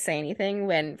doesn't really say anything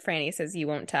when Franny says you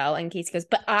won't tell, and Casey goes,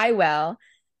 "But I will."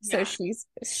 So Yeah.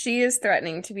 she is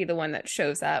threatening to be the one that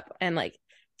shows up and like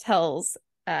tells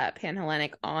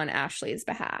Panhellenic on Ashley's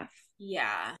behalf.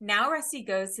 Yeah. Now Rusty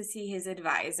goes to see his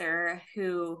advisor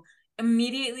who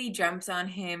immediately jumps on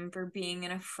him for being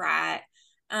in a frat.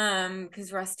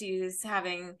 Because Rusty is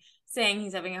saying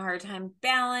he's having a hard time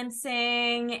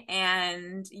balancing,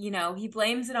 and he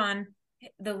blames it on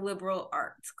the liberal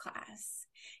arts class.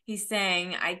 He's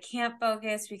saying, I can't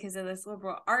focus because of this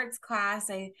liberal arts class.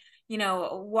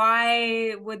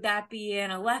 Why would that be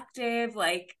an elective?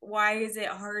 Like, why is it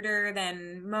harder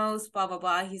than most? Blah, blah,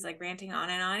 blah. He's like ranting on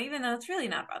and on, even though it's really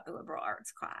not about the liberal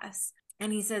arts class.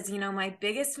 And he says, my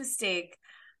biggest mistake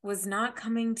was not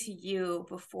coming to you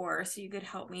before so you could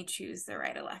help me choose the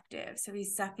right elective. So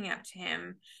he's sucking up to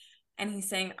him. And he's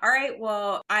saying, all right,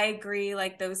 well, I agree.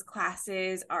 Like those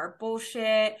classes are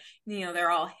bullshit. They're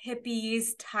all hippies,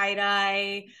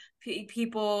 tie-dye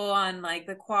people on like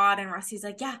the quad. And Rusty's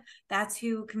like, yeah, that's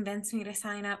who convinced me to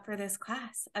sign up for this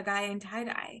class, a guy in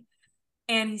tie-dye.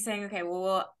 And he's saying, okay,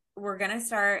 well, we're going to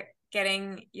start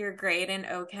getting your grade in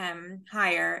OChem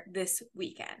higher this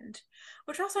weekend.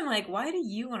 Which also I'm like, why do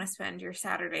you want to spend your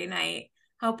Saturday night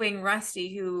helping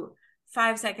Rusty, who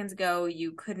 5 seconds ago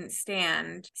you couldn't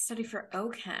stand, study for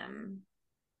OChem?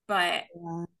 But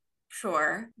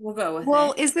sure, we'll go with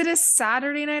Well, it. is it a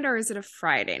Saturday night or is it a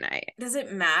Friday night? Does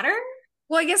it matter?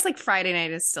 Well, I guess like Friday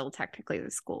night is still technically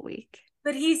the school week.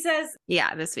 But he says,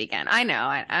 Yeah, this weekend. I know.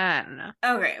 I don't know.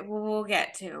 okay, well, we'll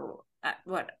get to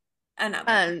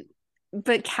another.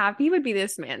 But Cappy would be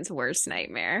this man's worst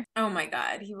nightmare. Oh my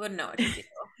God, he wouldn't know what to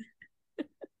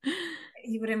do.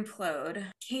 He would implode.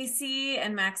 Casey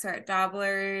and Max are at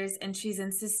Dobler's, and she's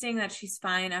insisting that she's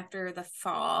fine after the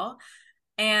fall.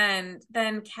 And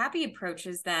then Cappy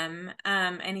approaches them,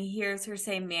 and he hears her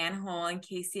say manhole, and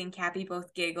Casey and Cappy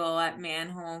both giggle at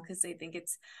manhole because they think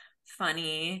it's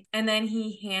funny. And then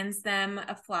he hands them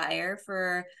a flyer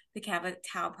for the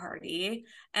Tau party,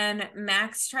 and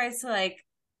Max tries to like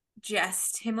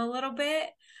jest him a little bit.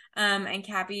 And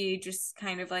Cappy just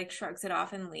kind of like shrugs it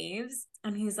off and leaves.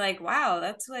 And he's like, wow,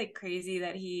 that's like crazy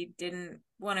that he didn't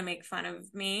want to make fun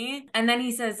of me. And then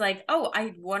he says like, oh,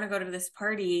 I want to go to this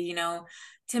party.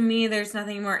 To me, there's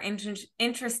nothing more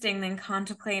interesting than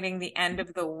contemplating the end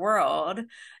of the world.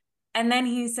 And then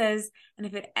he says, and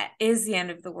if it is the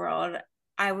end of the world,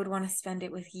 I would want to spend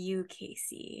it with you,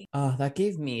 Casey. Oh, that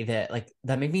gave me that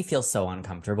made me feel so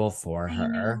uncomfortable for I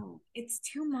her. know. It's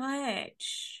too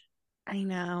much. I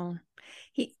know.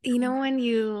 When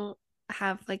you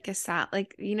have like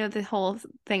the whole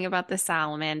thing about the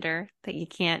salamander that you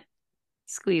can't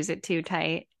squeeze it too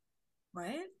tight.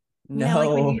 What? No. Yeah, like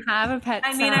when you have a pet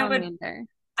salamander.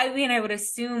 I would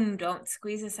assume don't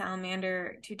squeeze a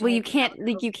salamander too tight. Well, you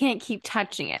can't keep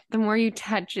touching it. The more you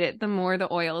touch it, the more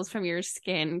the oils from your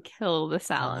skin kill the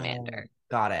salamander.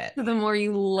 Got it. So the more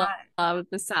you love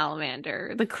the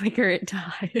salamander, the quicker it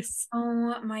dies.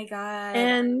 Oh my God.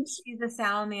 And she's a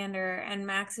salamander and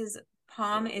Max's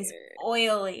palm is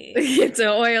oily.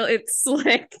 It's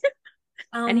slick.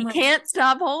 And he can't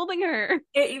stop holding her.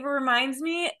 It reminds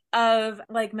me of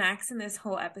like Max in this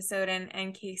whole episode,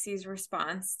 and Casey's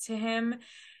response to him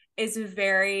is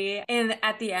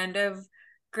at the end of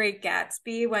Great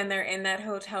Gatsby when they're in that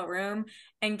hotel room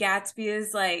and Gatsby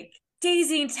is like,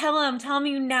 Daisy, tell him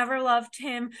you never loved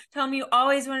him. Tell him you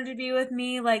always wanted to be with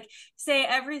me. Like, say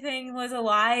everything was a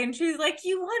lie. And she's like,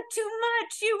 you want too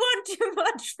much. You want too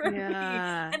much from me.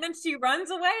 And then she runs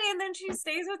away and then she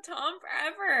stays with Tom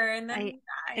forever. And then he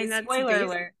dies. And Spoiler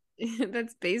alert.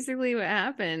 That's basically what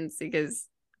happens because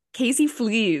Casey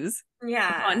flees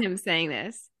upon him saying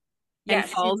this. Yeah, and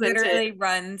she falls into literally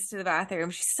runs to the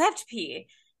bathroom. She said to pee.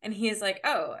 And he's like,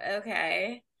 oh,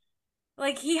 okay.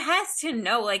 Like, he has to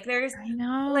know. Like, there's,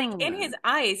 I like, in know. his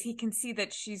eyes, he can see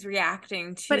that she's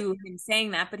reacting But to him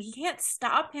saying that, but he can't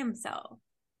stop himself.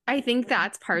 I think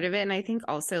that's part of it. And I think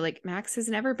also like Max has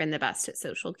never been the best at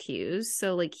social cues.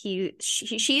 So like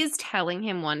she is telling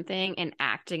him one thing and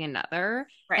acting another.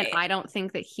 And Right. I don't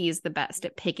think that he's the best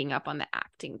at picking up on the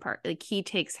acting part. Like he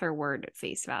takes her word at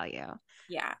face value.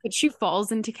 Yeah. But she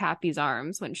falls into Cappy's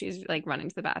arms when she's like running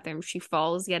to the bathroom. She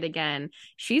falls yet again.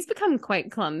 She's become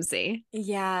quite clumsy.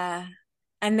 Yeah.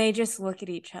 And they just look at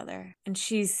each other. And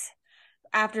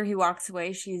after he walks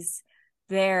away, she's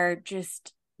there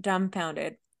just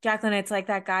dumbfounded. Jacqueline, it's like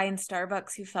that guy in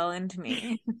Starbucks who fell into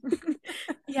me.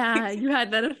 Yeah, you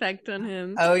had that effect on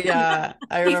him. Oh yeah,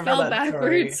 I He remember fell that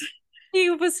backwards. story.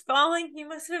 He was falling. He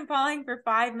must have been falling for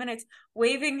 5 minutes,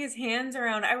 waving his hands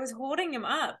around. I was holding him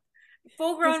up.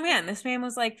 Full grown man. This man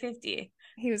was like 50.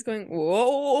 He was going,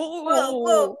 Whoa, whoa,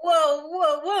 whoa. whoa,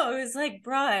 whoa, whoa. It was like,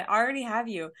 bro, I already have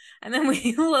you. And then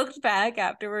we looked back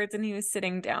afterwards and he was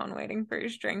sitting down waiting for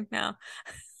his drink now.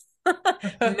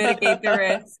 Mitigate the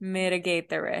risk. Mitigate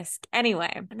the risk.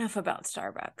 Anyway, enough about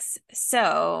Starbucks.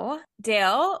 So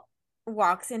Dale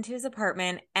walks into his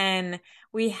apartment and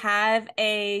we have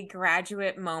a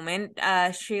graduate moment.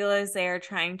 Sheila's there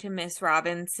trying to Miss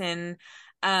Robinson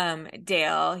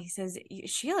Dale. He says,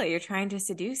 Sheila, you're trying to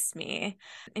seduce me.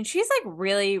 And she's like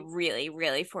really, really,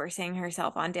 really forcing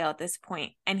herself on Dale at this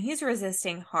point. And he's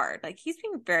resisting hard. Like he's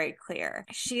being very clear.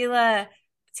 Sheila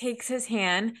takes his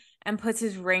hand and puts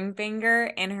his ring finger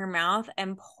in her mouth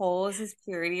and pulls his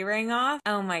purity ring off.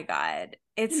 Oh my God.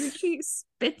 She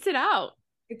spits it out.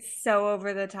 It's so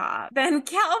over the top. Then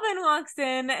Calvin walks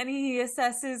in and he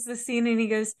assesses the scene and he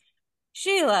goes,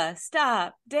 Sheila,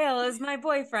 stop. Dale is my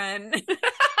boyfriend.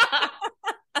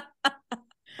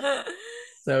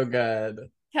 So good.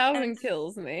 Calvin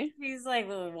kills me. He's like,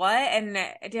 well, what? And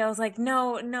Dale's like,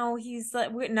 no, he's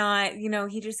like, not,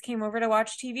 he just came over to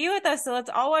watch TV with us. So let's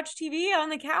all watch TV on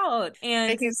the couch.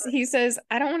 And He says,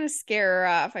 I don't want to scare her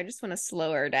off. I just want to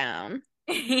slow her down.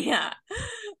 yeah.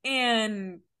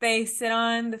 And they sit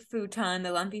on the futon,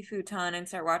 the lumpy futon, and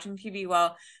start watching TV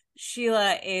while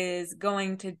Sheila is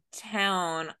going to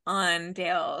town on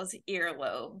Dale's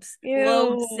earlobes. Ew.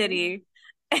 Lobe City.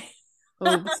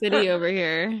 Lobe City over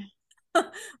here. Oh,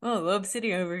 Lobe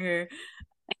City over here.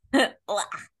 Wait,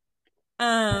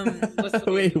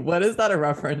 what is that a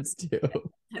reference to?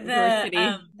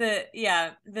 The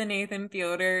Nathan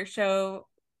Fielder show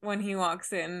when he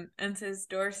walks in and says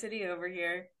Door City over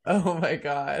here. Oh my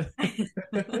God.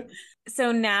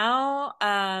 So now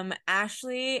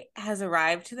Ashley has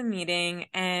arrived to the meeting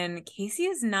and Casey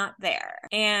is not there.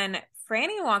 And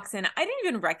Franny walks in. I didn't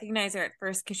even recognize her at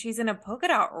first because she's in a polka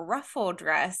dot ruffle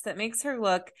dress that makes her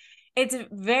look, it's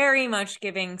very much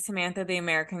giving Samantha the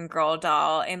American Girl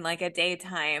doll in like a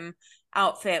daytime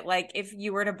outfit. Like if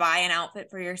you were to buy an outfit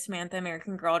for your Samantha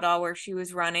American Girl doll where she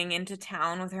was running into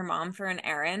town with her mom for an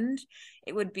errand,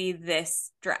 it would be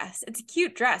this dress. It's a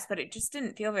cute dress, but it just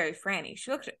didn't feel very Franny.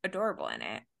 She looked adorable in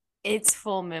it. It's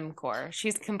full Mimcore.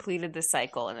 She's completed the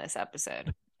cycle in this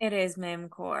episode. It is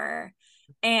Mimcore.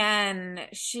 And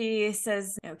she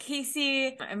says,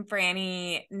 Casey and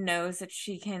Franny knows that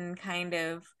she can kind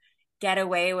of get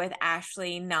away with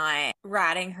Ashley not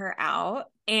ratting her out.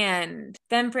 And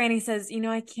then Franny says,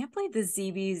 I can't believe the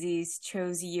ZBZs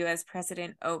chose you as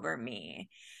president over me.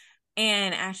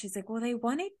 And Ashley's like, well, they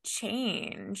wanted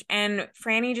change. And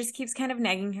Franny just keeps kind of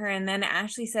nagging her. And then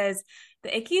Ashley says, the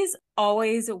Ickies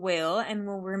always will and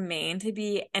will remain to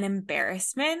be an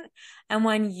embarrassment. And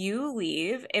when you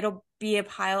leave, it'll be a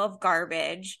pile of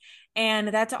garbage. And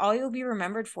that's all you'll be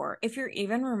remembered for, if you're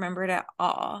even remembered at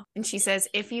all. And she says,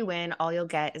 if you win, all you'll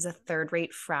get is a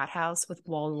third-rate frat house with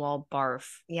wall-to-wall barf.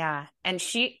 Yeah. And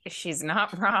she's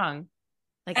not wrong.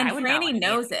 Like, and I would not Franny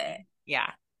knows it.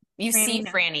 Yeah. You Franny see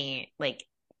knows. Franny, like,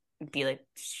 be like,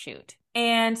 shoot.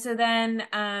 And so then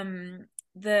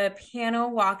the panel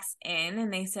walks in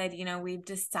and they said, we've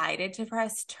decided to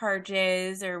press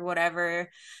charges or whatever.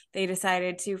 They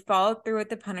decided to follow through with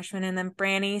the punishment. And then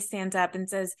Franny stands up and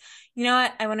says, you know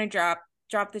what? I want to drop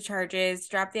the charges,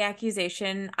 drop the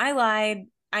accusation. I lied.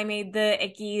 I made the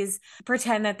Ickies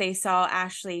pretend that they saw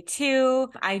Ashley too.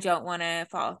 I don't want to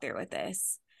follow through with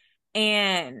this.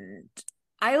 And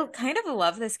I kind of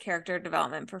love this character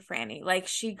development for Franny. Like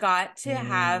she got to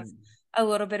have a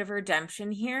little bit of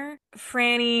redemption here.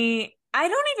 Franny,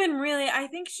 I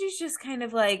think she's just kind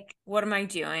of like, what am I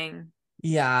doing?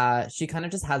 Yeah, she kind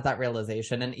of just has that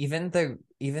realization. And even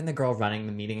the girl running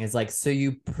the meeting is like, so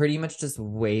you pretty much just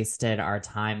wasted our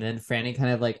time. And then Franny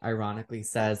kind of like ironically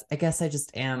says, I guess I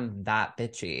just am that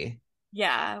bitchy.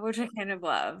 Yeah, which I kind of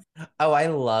love. Oh, I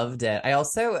loved it. I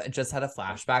also just had a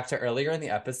flashback to earlier in the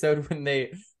episode when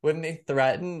they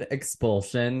threaten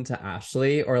expulsion to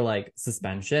Ashley or like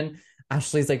suspension.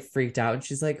 Ashley's like freaked out and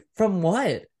she's like, from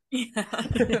what? Yeah.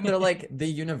 And they're like, the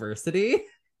university.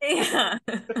 Yeah.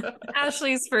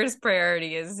 Ashley's first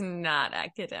priority is not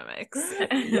academics.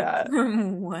 Yeah.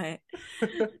 What?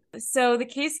 So the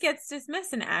case gets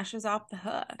dismissed and Ash is off the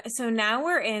hook. So now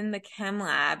we're in the chem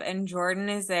lab and Jordan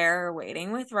is there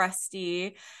waiting with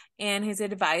Rusty, and his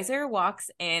advisor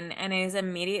walks in and is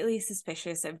immediately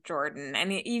suspicious of Jordan.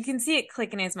 And you can see it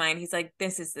click in his mind. He's like,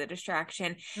 this is the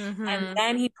distraction. And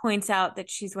then he points out that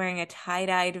she's wearing a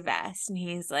tie-dyed vest and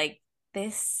he's like,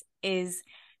 this is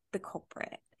the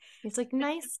culprit. He's like,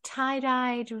 nice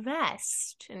tie-dyed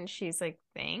vest. And she's like,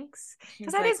 thanks. She's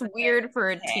Because that like, is weird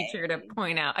for a okay. teacher to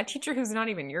point out. A teacher who's not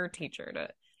even your teacher to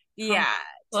Yeah,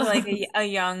 to like a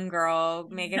young girl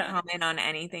make a Yeah. comment on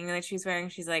anything that she's wearing.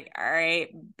 She's like, all right,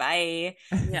 bye.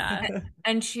 Yeah.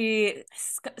 And she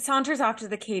saunters off to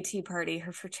the KT party,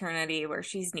 her fraternity, where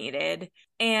she's needed.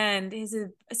 And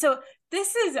so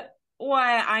this is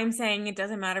why I'm saying it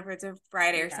doesn't matter if it's a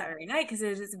Friday or Yeah. Saturday night, because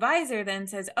his advisor then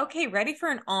says, okay, ready for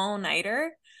an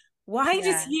all-nighter? Why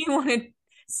does he want to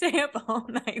stay up all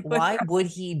night with Why her? would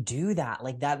he do that?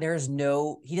 Like that, he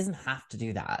doesn't have to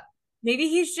do that. Maybe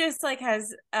he's just like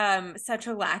has such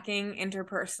a lacking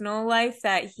interpersonal life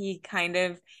that he kind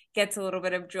of gets a little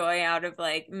bit of joy out of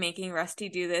like making Rusty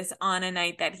do this on a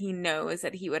night that he knows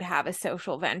that he would have a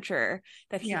social venture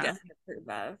that he Yeah. doesn't approve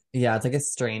of. Yeah, it's like a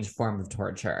strange form of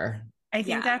torture. I think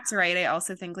Yeah. that's right. I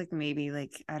also think like maybe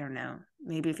like I don't know.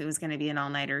 Maybe if it was going to be an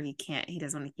all-nighter, he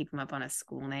doesn't want to keep him up on a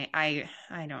school night. I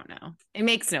don't know. It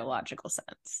makes no logical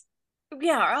sense.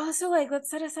 Yeah, or also like let's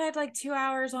set aside like 2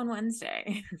 hours on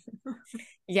Wednesday.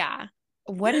 Yeah.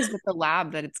 What is with the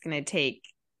lab that it's going to take,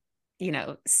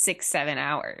 6-7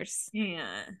 hours? Yeah.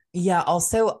 Yeah,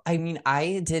 also, I mean,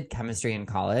 I did chemistry in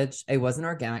college. It wasn't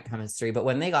organic chemistry, but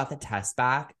when they got the test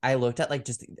back, I looked at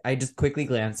I just quickly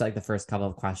glanced at like the first couple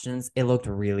of questions. It looked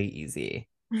really easy.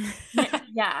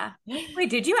 Yeah. Wait,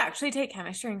 did you actually take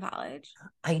chemistry in college?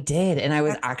 I did, and I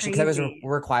was That's actually because I was crazy.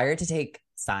 required to take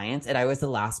science, and I was the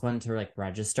last one to like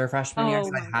register freshman year, Oh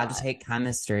so I my had God. to take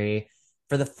chemistry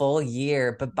for the full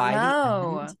year. But by the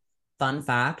No. end, fun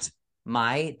fact,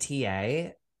 my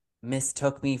TA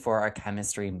mistook me for a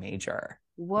chemistry major.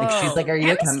 Whoa. Like she's like, "Are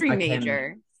you Chemistry a chem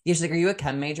major? Yeah, she's like, "Are you a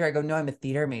chem major?" I go, "No, I'm a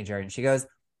theater major." And she goes,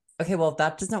 "Okay, well, if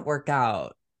that doesn't work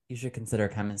out, you should consider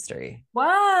chemistry."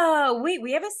 Whoa, wait,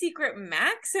 we have a secret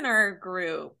Max in our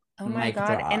group. Oh my Mic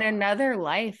God. drop. In another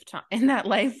lifetime, in that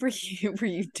life where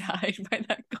you died by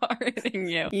that car hitting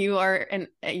you, you are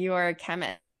a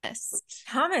chemist.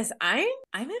 Thomas, I'm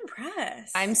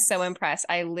impressed. I'm so impressed.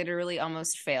 I literally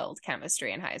almost failed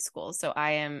chemistry in high school, so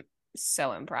I am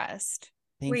so impressed.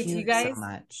 Thank Wait, do you you guys so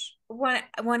much.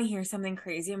 want to hear something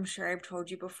crazy? I'm sure I've told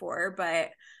you before,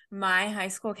 but my high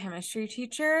school chemistry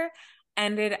teacher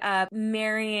ended up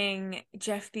marrying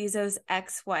Jeff Bezos'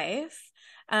 ex-wife,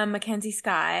 Mackenzie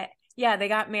Scott. Yeah, they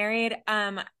got married.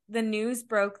 The news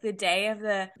broke the day of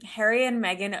the Harry and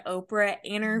Meghan Oprah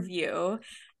interview,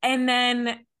 and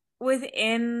then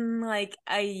within like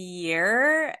a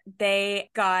year, they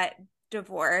got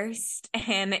divorced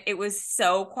and it was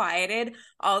so quieted.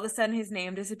 All of a sudden his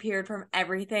name disappeared from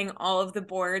everything, all of the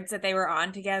boards that they were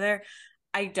on together.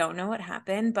 I don't know what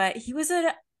happened, but he was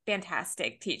a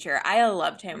fantastic teacher. I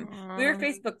loved him. We were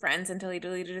Facebook friends until he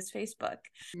deleted his Facebook.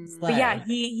 But yeah,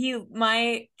 he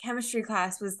my chemistry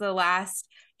class was the last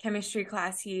chemistry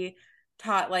class he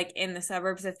taught like in the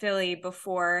suburbs of Philly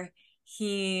before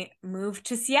he moved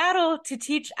to Seattle to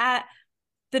teach at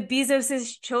the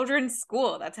Bezos' children's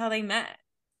school. That's how they met.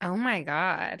 Oh my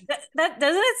God. That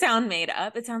doesn't it sound made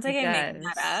up? It sounds like It I'm making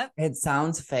does. that up. It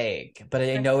sounds fake, but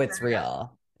I know it's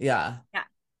real. Yeah.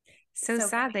 So So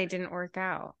sad funny. they didn't work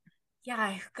out.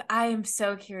 Yeah, I am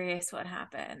so curious what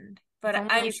happened. But If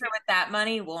only I'm you sure with that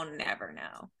money, we'll never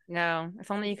know. No,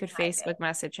 if only you could Hide it. Facebook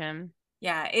message him.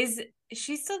 Yeah, is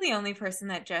she still the only person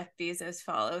that Jeff Bezos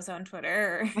follows on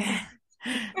Twitter?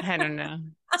 I don't know.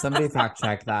 Somebody fact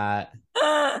check that.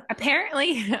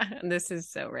 Apparently, this is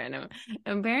so random.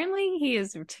 Apparently, he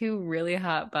has two really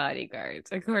hot bodyguards.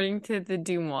 According to the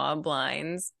Dumois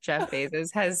blinds, Jeff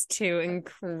Bezos has two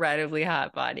incredibly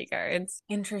hot bodyguards.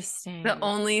 Interesting. The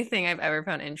only thing I've ever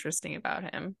found interesting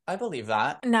about him. I believe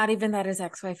that. Not even that his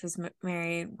ex-wife was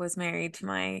married to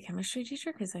my chemistry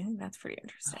teacher, because I think that's pretty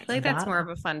interesting. I feel like that's more of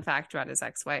a fun fact about his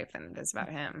ex-wife than it is about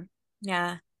him.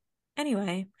 Yeah.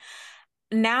 Anyway,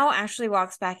 now Ashley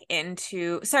walks back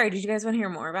into. Sorry, did you guys want to hear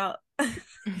more about? No,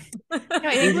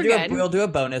 I think we're good. We'll do a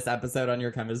bonus episode on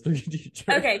your chemistry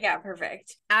teacher. Okay, yeah,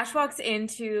 perfect. Ash walks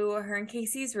into her and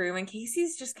Casey's room, and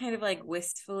Casey's just kind of like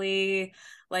wistfully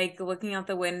like looking out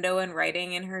the window and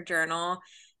writing in her journal.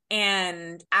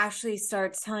 And Ashley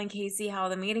starts telling Casey how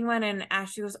the meeting went, and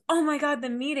Ashley goes, "Oh my God, the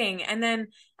meeting." And then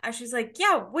Ashley's like,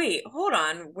 "Yeah, wait, hold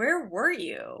on. Where were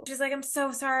you?" She's like, "I'm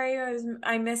so sorry.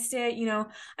 I missed it. You know,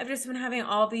 I've just been having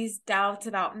all these doubts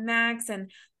about Max, and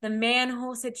the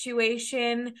manhole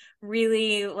situation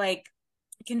really like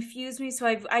confused me.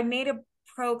 So I made a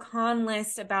pro-con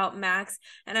list about Max."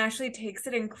 And Ashley takes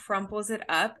it and crumples it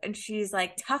up, and she's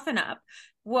like, "Toughen up."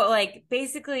 Well, like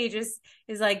basically just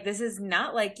is like, "This is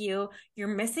not like you. You're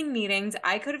missing meetings.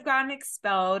 I could have gotten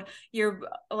expelled. You're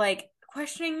like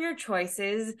questioning your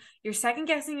choices. You're second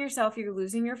guessing yourself. You're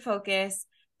losing your focus.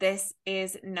 This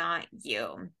is not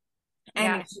you."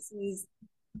 And yeah.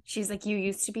 She's like, "You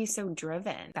used to be so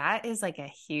driven." That is like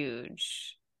a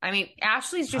huge. I mean,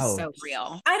 Ashley's just so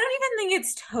real. I don't even think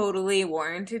it's totally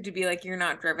warranted to be like, "You're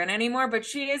not driven anymore," but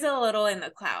she is a little in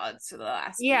the clouds for the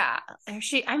last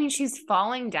week. She's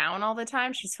falling down all the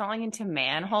time. She's falling into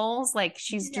manholes. Like,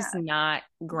 she's just not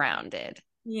grounded.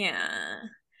 Yeah.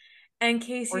 And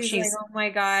Casey's like, "Oh my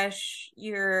gosh,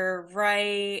 you're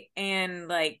right." And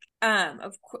like,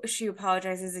 of course she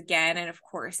apologizes again. And of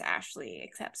course, Ashley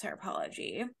accepts her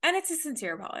apology. And it's a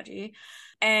sincere apology.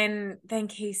 And then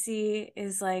Casey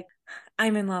is like,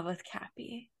 "I'm in love with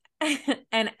Cappy."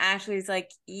 And Ashley's like,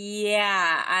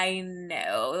 "Yeah, I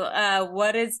know.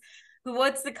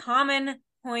 What's the common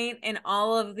point in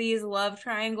all of these love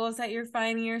triangles that you're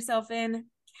finding yourself in?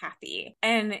 Cappy."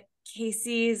 And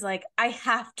Casey's like, "I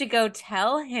have to go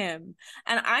tell him."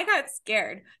 And I got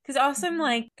scared because also I'm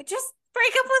like, just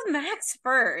break up with Max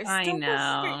first. I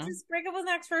know. Just break up with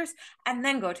Max first and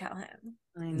then go tell him.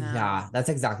 I know. Yeah, that's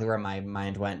exactly where my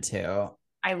mind went to.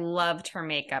 I loved her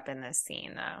makeup in this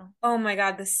scene, though. Oh my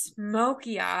God, the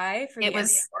smoky eye for it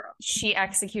was. She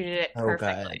executed it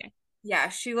perfectly. Good. Yeah,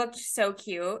 she looked so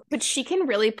cute. But she can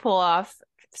really pull off.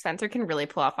 Spencer can really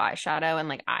pull off eyeshadow and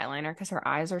like eyeliner because her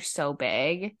eyes are so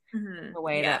big. Mm-hmm. The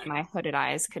way that my hooded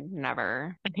eyes could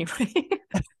never. Anyway.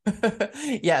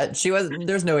 Yeah,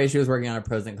 there's no way she was working on a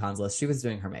pros and cons list. She was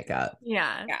doing her makeup.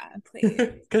 Yeah, please.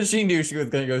 Because she knew she was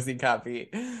going to go see Cappy.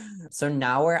 So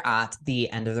now we're at the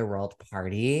end of the world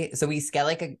party. So we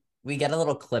get a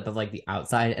little clip of like the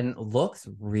outside, and it looks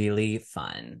really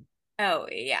fun. Oh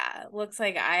yeah, looks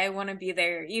like I want to be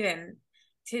there even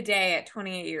today at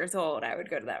 28 years old. I would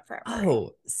go to that forever.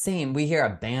 Oh, same. We hear a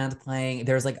band playing.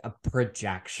 There's like a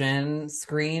projection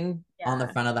screen on the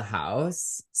front of the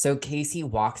house. So Casey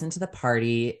walks into the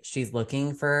party. She's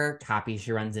looking for Cappy.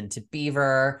 She runs into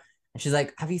Beaver, and she's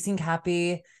like, "Have you seen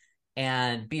Cappy?"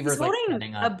 And Beaver's like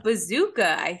holding a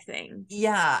bazooka, I think.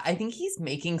 Yeah, I think he's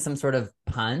making some sort of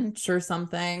punch or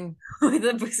something with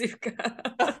a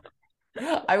bazooka.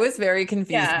 I was very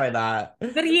confused by that.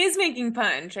 But he is making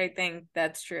punch. I think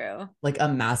that's true. Like a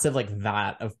massive like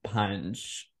vat of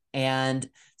punch. And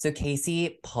so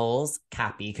Casey pulls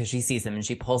Cappy because she sees him, and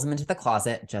she pulls him into the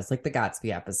closet, just like the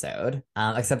Gatsby episode,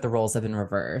 except the roles have been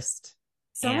reversed.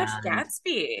 So much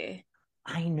Gatsby.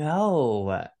 I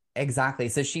know. Exactly.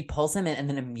 So she pulls him in and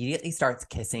then immediately starts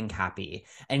kissing Cappy.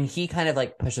 And he kind of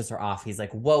like pushes her off. He's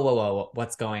like, whoa, whoa, whoa,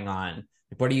 what's going on?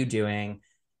 What are you doing?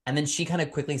 And then she kind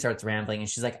of quickly starts rambling, and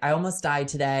she's like, "I almost died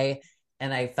today,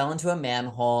 and I fell into a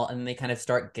manhole." And they kind of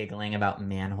start giggling about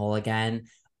manhole again.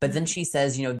 But then she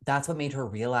says, that's what made her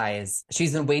realize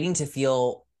she's been waiting to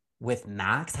feel with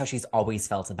Max how she's always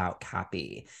felt about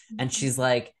Cappy. And she's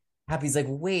like, Cappy's like,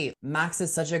 "Wait, Max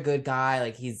is such a good guy.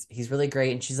 Like he's really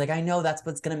great." And she's like, "I know, that's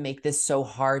what's going to make this so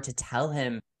hard to tell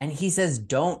him." And he says,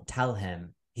 "Don't tell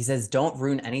him." He says, "Don't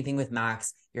ruin anything with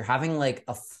Max. You're having like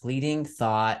a fleeting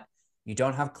thought. You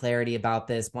don't have clarity about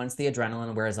this. Once the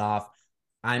adrenaline wears off,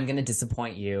 I'm going to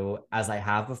disappoint you as I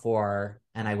have before,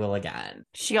 and I will again."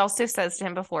 She also says to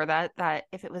him before that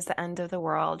if it was the end of the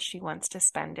world, she wants to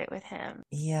spend it with him.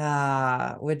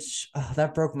 Yeah, which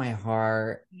that broke my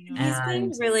heart. He's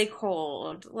being really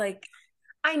cold. Like,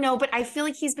 I know, but I feel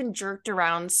like he's been jerked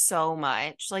around so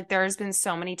much. Like there's been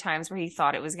so many times where he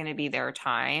thought it was going to be their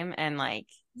time and like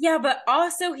Yeah, but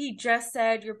also he just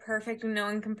said you're perfect and no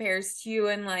one compares to you,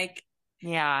 and like,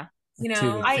 yeah. you 2 weeks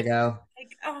know, I ago.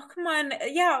 like, oh, come on.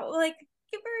 Yeah, like,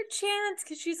 give her a chance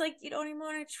because she's like, you don't even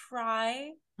want to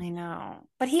try. I know.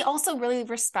 But he also really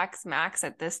respects Max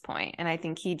at this point, and I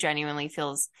think he genuinely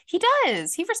feels he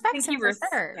does. He I think respects he him for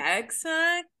sure. respects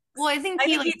Max. Well, I think I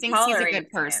he think like he thinks he's a good tolerates him.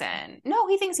 person. No,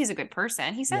 he thinks he's a good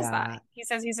person. He says that. Yeah. He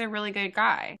says he's a really good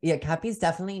guy. Yeah, Cappy's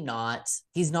definitely not,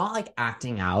 he's not like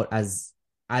acting out as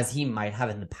he might have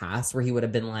in the past, where he would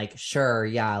have been like, sure,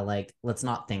 yeah, like let's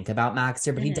not think about Max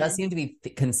here, but he does Mhm. seem to be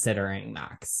considering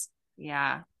Max.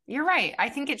 Yeah. You're right. I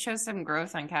think it shows some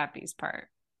growth on Cappy's part.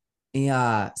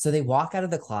 Yeah, so they walk out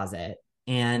of the closet,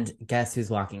 and guess who's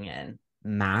walking in?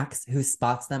 Max, who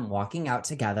spots them walking out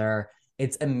together.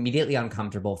 It's immediately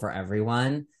uncomfortable for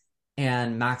everyone.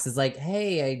 And Max is like,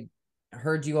 hey, I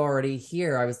heard you already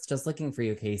here. I was just looking for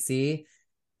you, Casey.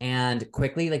 And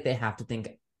quickly, like, they have to think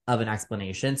of an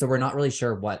explanation. So we're not really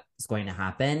sure what's going to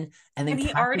happen. And then And he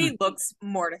Cappy, already looks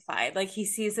mortified. Like he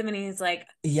sees him and he's like,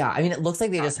 yeah, I mean, it looks like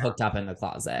they oh just no, hooked up in the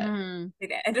closet. Mm. they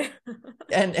did.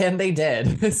 And they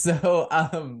did. So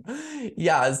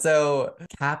yeah, so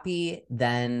Cappy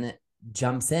then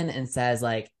jumps in and says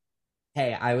like,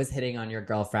 hey, I was hitting on your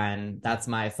girlfriend. That's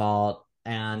my fault.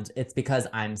 And it's because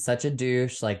I'm such a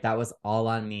douche. Like, that was all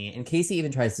on me. And Casey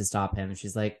even tries to stop him.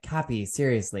 She's like, Cappy,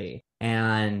 seriously.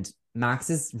 And Max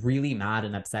is really mad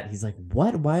and upset. He's like,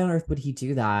 what? Why on earth would he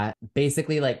do that?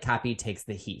 Basically, like, Cappy takes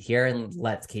the heat here and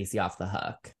lets Casey off the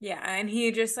hook. Yeah, and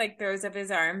he just like throws up his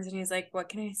arms and he's like, what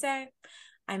can I say?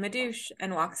 I'm a douche,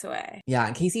 and walks away. Yeah.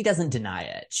 And Casey doesn't deny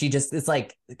it. She just is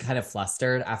like kind of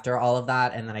flustered after all of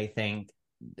that. And then I think,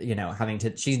 having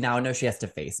to, she now knows she has to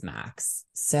face Max.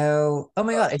 So, oh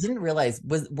my God, I didn't realize,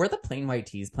 were the Plain White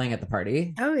Tees playing at the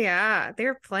party? Oh yeah,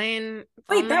 they're playing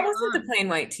Wait, all that night wasn't the long. Plain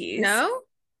White Tees. No?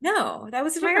 No, that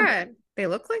was a Oh my different. God. They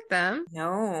look like them.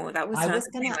 No, that was not the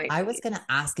Plain White I was Tees. gonna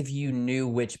ask if you knew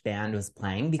which band was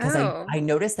playing, because Oh. I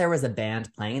noticed there was a band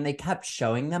playing and they kept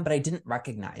showing them, but I didn't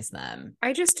recognize them.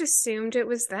 I just assumed it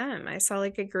was them. I saw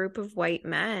like a group of white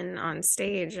men on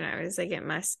stage and I was like, it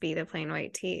must be the Plain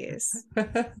White Tees.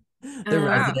 The Wow.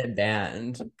 resident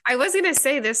band. I was gonna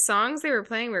say the songs they were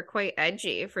playing were quite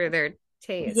edgy for their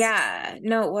taste. Yeah,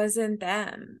 no, it wasn't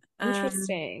them.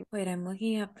 Interesting. Wait, I'm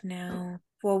looking up now.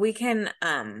 Well, we can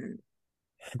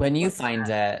When you what's find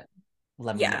it,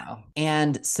 let me Yeah. know.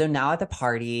 And so now at the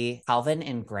party, Calvin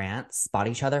and Grant spot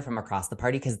each other from across the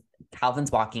party because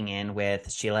Calvin's walking in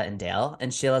with Sheila and Dale.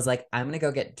 And Sheila's like, I'm going to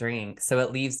go get drinks. So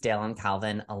it leaves Dale and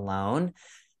Calvin alone.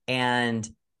 And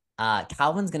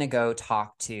Calvin's going to go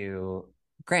talk to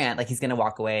Grant. Like, he's going to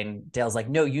walk away. And Dale's like,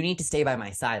 no, you need to stay by my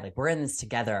side. Like, we're in this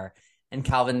together. And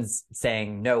Calvin's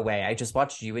saying, no way. I just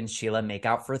watched you and Sheila make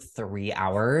out for 3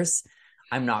 hours.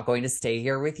 I'm not going to stay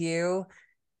here with you.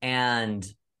 And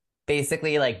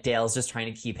basically, like, Dale's just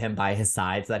trying to keep him by his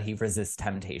side so that he resists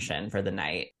temptation for the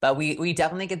night. But we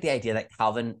definitely get the idea that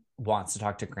Calvin wants to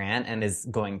talk to Grant and is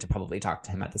going to probably talk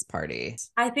to him at this party.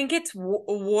 I think it's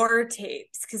War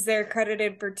Tapes because they're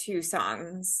credited for 2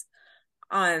 songs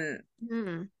on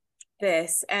Hmm.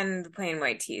 this, and the Plain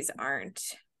White Tees aren't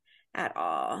at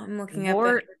all. I'm looking at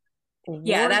War,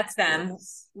 Yeah, War that's them.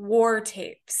 Tapes. War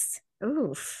Tapes.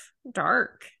 Oof,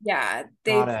 dark. Yeah,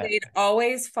 they Got it. played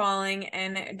Always Falling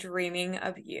and Dreaming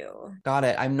of You. Got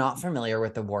it. I'm not familiar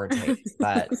with the war tapes,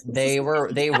 but they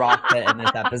rocked it in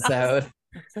this episode.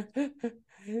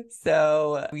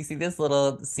 So we see this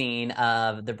little scene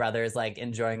of the brothers like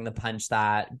enjoying the punch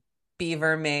that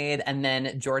Beaver made, and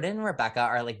then Jordan and Rebecca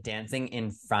are like dancing in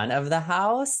front of the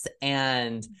house,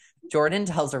 and Jordan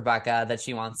tells Rebecca that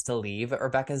she wants to leave, but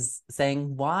Rebecca's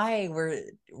saying, why? We're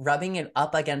rubbing it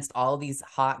up against all these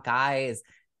hot guys.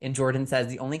 And Jordan says,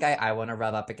 the only guy I want to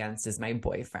rub up against is my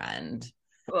boyfriend.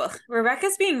 Ugh,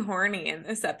 Rebecca's being horny in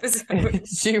this episode.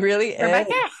 She really is.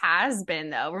 Rebecca has been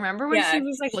though. Remember when Yeah. she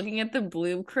was like looking at the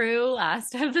Blue Crew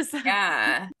last episode?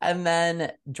 Yeah. And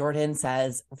then Jordan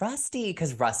says, Rusty,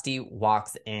 because Rusty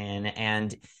walks in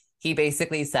and he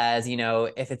basically says,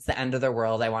 if it's the end of the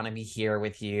world, I want to be here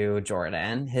with you,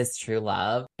 Jordan, his true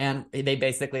love. And they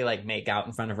basically like make out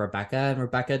in front of Rebecca, and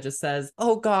Rebecca just says,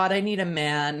 oh God, I need a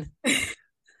man.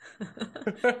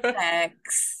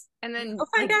 Sex. And then Go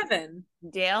find Evan.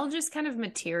 Dale just kind of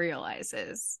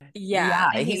materializes. Yeah.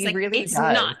 And he he's like, really it's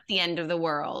does. not the end of the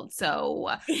world. So,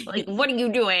 like, what are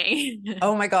you doing?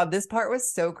 Oh my God, this part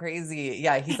was so crazy.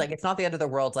 Yeah, he's like, it's not the end of the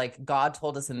world. Like, God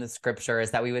told us in the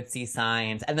scriptures that we would see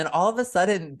signs. And then all of a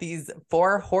sudden, these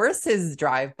 4 horses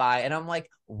drive by. And I'm like,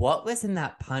 what was in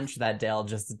that punch that Dale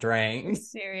just drank?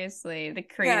 Seriously, the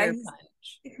Yeah, crater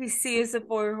punch. he sees the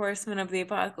 4 horsemen of the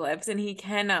apocalypse and he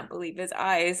cannot believe his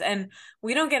eyes. And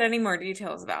we don't get any more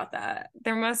details about that.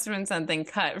 There must have been something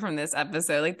cut from this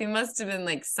episode. Like, they must have been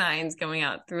like signs going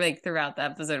out through like throughout the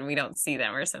episode and we don't see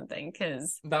them or something.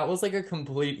 Because That was like a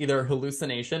complete either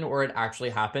hallucination or it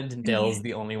actually happened. And Dale's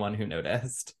the only one who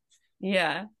noticed.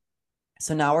 yeah.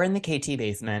 So now we're in the KT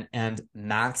basement and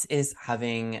Max is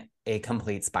having a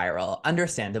complete spiral,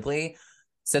 understandably.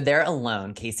 So they're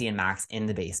alone, Casey and Max, in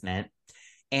the basement.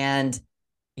 And,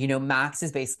 Max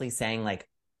is basically saying, like,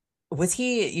 was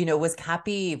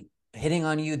Cappy hitting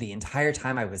on you the entire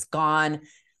time I was gone?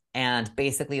 And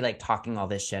basically, like, talking all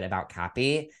this shit about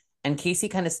Cappy. And Casey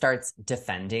kind of starts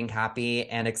defending Cappy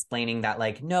and explaining that,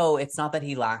 like, no, it's not that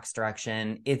he lacks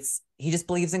direction. He just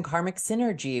believes in karmic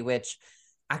synergy, which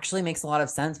actually makes a lot of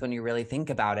sense when you really think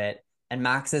about it. And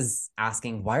Max is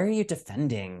asking, why are you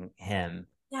defending him?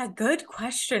 Yeah, good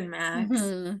question, Max.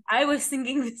 Mm-hmm. I was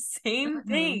thinking the same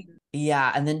thing.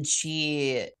 Yeah, and then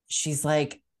she's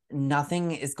like,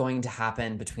 nothing is going to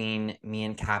happen between me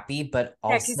and Cappy, but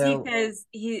Yeah, because also he says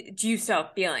do you still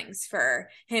have feelings for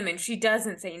him? And she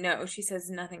doesn't say no. She says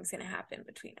nothing's gonna happen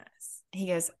between us. He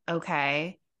goes,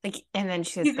 okay. Like, and then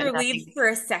she says, He's but relieved nothing. for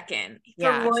a second.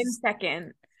 Yeah, For 1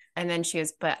 second. And then she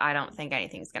goes, but I don't think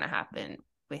anything's gonna happen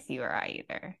with you or I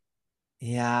either.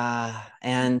 yeah.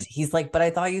 And he's like, but I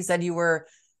thought you said you were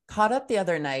caught up the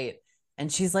other night.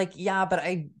 And she's like, yeah, but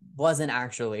I wasn't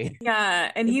actually.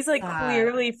 Yeah, and It's he's like sad.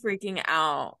 clearly freaking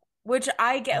out, which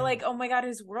I get, like, oh my God,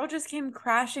 his world just came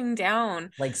crashing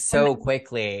down. Like And so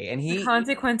quickly. And the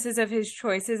consequences of his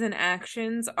choices and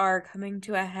actions are coming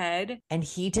to a head.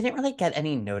 he didn't really get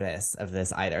any notice of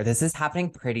this either. This is happening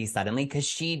pretty suddenly because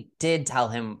she did tell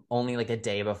him only like a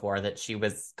day before that she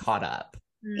was caught up.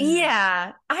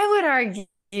 Yeah, I would argue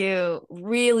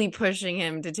really pushing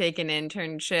him to take an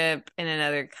internship in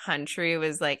another country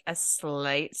was like a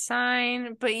slight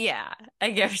sign. But yeah,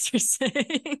 I get what you're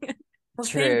saying. Well,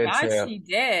 True, thank God true. she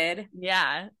did.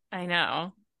 Yeah, I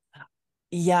know.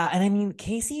 Yeah, and I mean,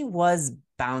 Casey was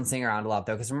bouncing around a lot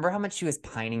though, because remember how much she was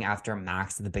pining after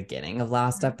Max at the beginning of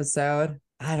last episode?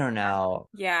 I don't know.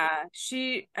 Yeah,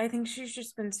 I think she's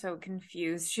just been so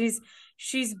confused.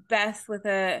 She's Beth with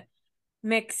a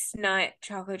mixed nut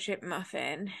chocolate chip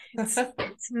muffin.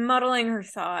 It's muddling her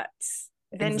thoughts.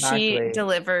 Then Exactly. she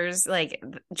delivers like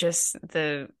just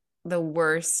the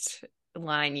worst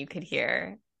line you could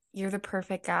hear. You're the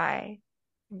perfect guy.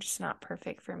 I'm just not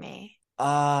perfect for me.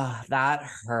 That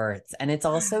hurts. And it's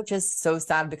also just so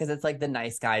sad because it's like the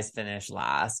nice guys finish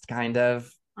last kind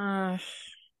of motto.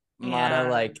 yeah.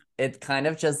 Like it kind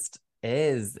of just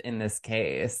is in this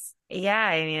case. Yeah,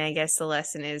 I mean, I guess the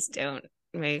lesson is don't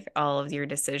make all of your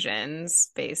decisions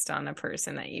based on a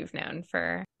person that you've known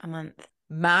for a month.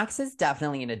 Max is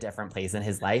definitely in a different place in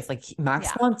his life. Like Max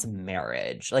Yeah. wants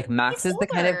marriage. Like Max He's is the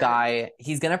kind of older. guy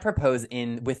he's gonna propose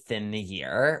within the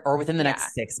year or within the Yeah.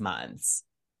 next 6 months.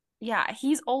 Yeah,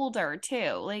 he's older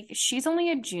too. Like she's only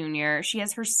a junior. She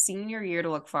has her senior year to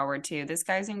look forward to. This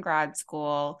guy's in grad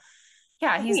school.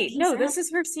 Yeah, Wait, no, this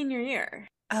is her senior year.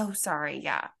 Oh, sorry.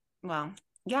 Yeah. Well,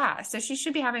 yeah. So she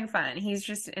should be having fun. He's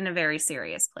just in a very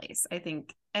serious place, I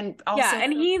think. And also, Yeah,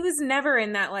 and he was never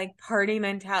in that like party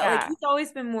mentality. Yeah. Like he's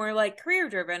always been more like career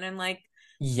driven and like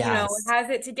Yes. has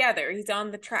it together. He's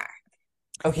on the track.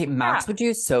 Okay, Max Yeah. would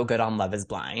do so good on Love is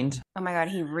Blind. oh my God,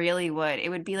 he really would. It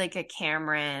would be like a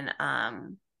Cameron,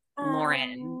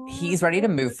 Lauren. He's ready to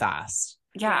move fast.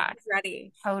 Yeah, he's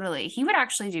ready. totally. He would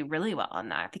actually do really well on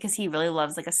that because he really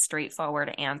loves like a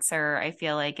straightforward answer. I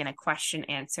feel like in a question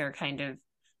answer kind of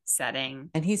setting.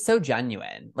 And he's so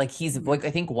genuine. Like he's like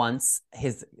I think once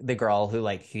the girl who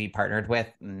like he partnered with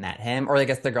met him, or I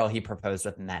guess the girl he proposed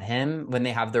with met him when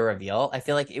they have the reveal. I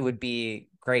feel like it would be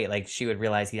great. Like she would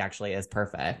realize he actually is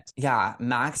perfect. Yeah,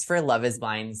 Max for Love is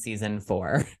Blind season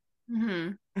 4.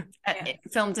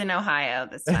 Filmed in Ohio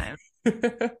this time.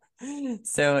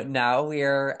 So now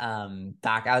we're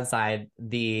back outside.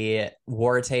 The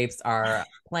war tapes are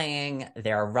playing,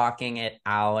 they're rocking it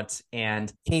out,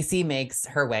 and Casey makes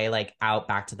her way like out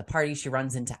back to the party. She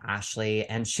runs into Ashley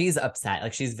and she's upset,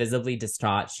 like she's visibly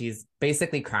distraught. She's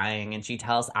basically crying, and she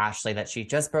tells Ashley that she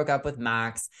just broke up with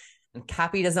Max and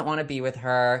Cappy doesn't want to be with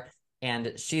her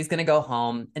and she's gonna go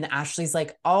home. And Ashley's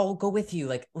like, I'll go with you,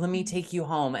 like let me take you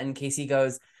home. And Casey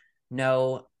goes,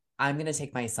 no, I'm gonna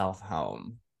take myself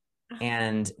home.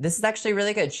 And this is actually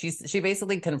really good. She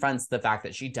basically confronts the fact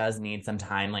that she does need some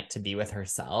time like to be with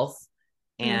herself.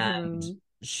 And Mhm.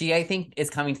 she, I think, is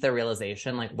coming to the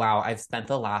realization like, wow, I've spent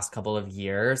the last couple of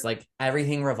years, like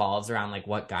everything revolves around like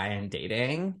what guy I'm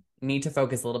dating. Need to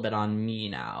focus a little bit on me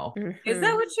now. Is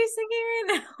that Mhm. what she's thinking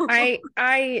right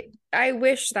now? I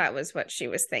wish that was what she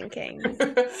was thinking.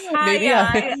 maybe Yeah,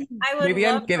 I I would maybe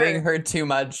I'm love giving her. her too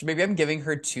much. Maybe I'm giving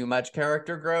her too much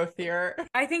character growth here.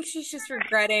 I think she's just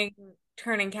regretting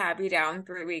turning Cabby down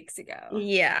 3 weeks ago.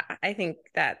 Yeah, I think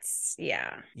that's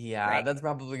Yeah, right. that's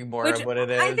probably more Which of what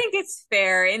it I is. think it's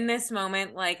fair in this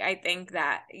moment. Like, I think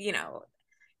that,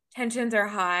 tensions are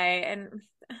high and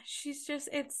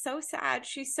it's so sad.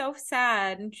 She's so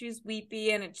sad and she's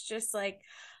weepy and it's just like,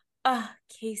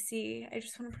 Casey, I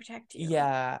just want to protect you.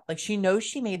 Yeah, like she knows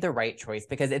she made the right choice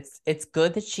because it's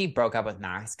good that she broke up with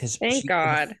Max because Thank the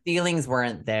God. feelings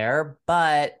weren't there,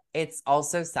 but it's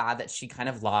also sad that she kind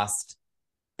of lost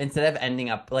instead of ending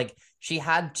up like she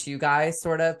had two guys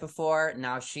sort of before,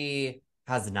 now she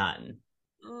has none.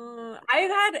 I've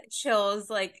had chills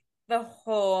like the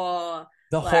whole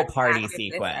The whole last party act of this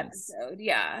sequence. episode.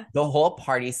 Yeah. The whole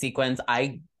party sequence,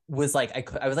 I was like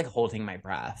holding my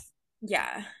breath.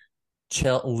 Yeah.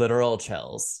 Chill, literal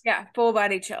chills. Yeah. Full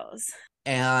body chills.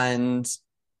 And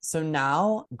so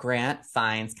now Grant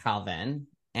finds Calvin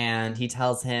and he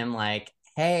tells him, like,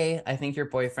 hey, I think your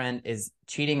boyfriend is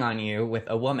cheating on you with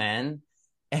a woman.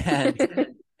 And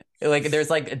like, there's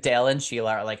like Dale and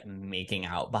Sheila are like making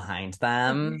out behind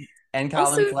them. And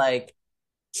Also, Calvin's like,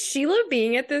 Sheila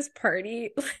being at this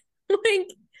party, like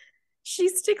she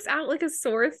sticks out like a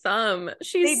sore thumb. They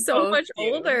She's so both much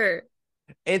do. older.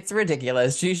 it's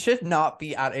ridiculous. She should not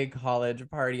be at a college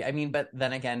party. I mean, but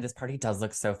then again, this party does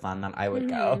look so fun that I would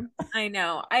go. Mhm. I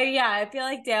know. I feel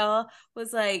like Dale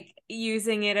was like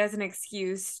using it as an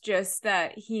excuse just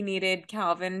that he needed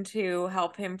Calvin to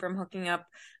help him from hooking up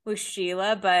with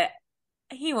Sheila, but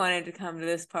he wanted to come to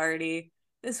this party.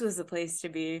 This was the place to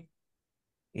be.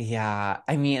 Yeah,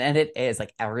 I mean, and it is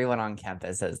like everyone on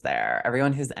campus is there,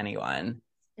 everyone who's anyone.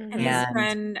 And his Mhm.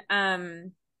 And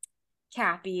friend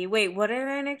Cappy. Wait, what are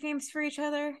their nicknames for each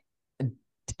other?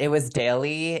 it was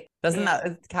Daly. Doesn't Yeah.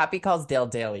 that Cappy calls Dale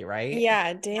Daly, right? Yeah,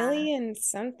 Yeah. Daly and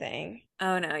something.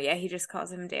 Oh no, yeah, he just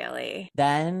calls him Daily.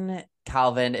 Then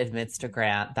Calvin admits to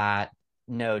Grant that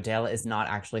no, Dale is not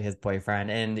actually his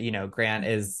boyfriend. And, Grant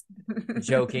is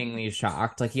jokingly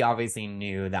shocked. Like he obviously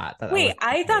knew that was Wait, the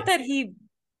I thought case. that he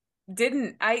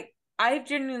didn't. I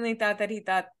genuinely thought that he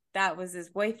thought that was his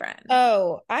boyfriend.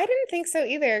 Oh, I didn't think so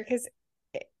either because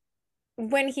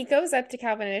when he goes up to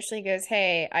Calvin initially, he goes,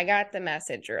 "Hey, I got the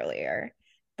message earlier,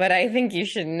 but I think you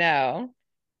should know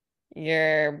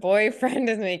your boyfriend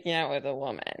is making out with a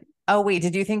woman." Oh, wait,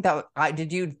 did you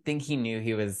think he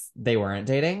knew they weren't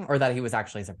dating or that he was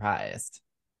actually surprised?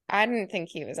 I didn't think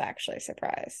he was actually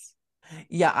surprised.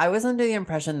 Yeah, I was under the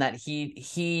impression that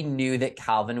he knew that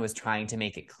Calvin was trying to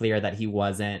make it clear that he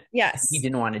Yes.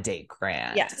 didn't want to date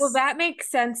Grant. Well, Yes. that makes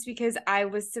sense because I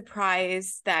was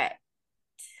surprised that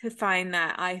to find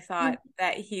that I thought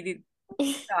that he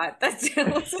thought that Dale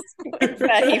was his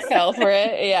That he boyfriend. fell for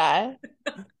it. Yeah.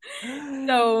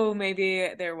 So maybe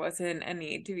there wasn't a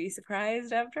need to be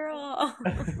surprised after all.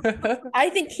 I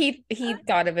think he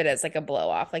thought of it as like a blow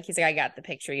off. Like he's like, I got the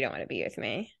picture. You don't want to be with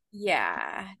me.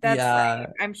 Yeah, that's right. Yeah.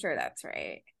 I'm sure that's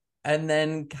right. And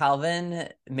then Calvin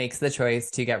makes the choice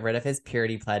to get rid of his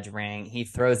purity pledge ring. He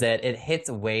throws it. It hits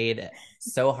Wade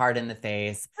so hard in the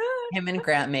face. Him and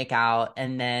Grant make out,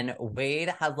 and then Wade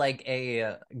has like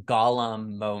a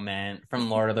Gollum moment from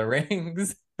Lord of the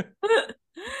Rings.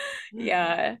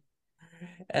 Yeah.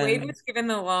 Wade And was given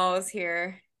the walls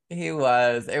here. he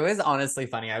was. It was honestly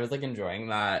funny. I was like enjoying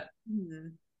that. Hmm.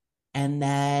 And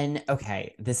then,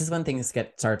 okay, this is when things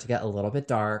start to get a little bit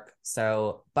dark.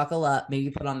 So buckle up,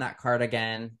 maybe put on that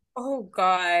cardigan, Oh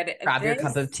God, grab your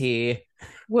cup this of tea.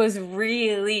 was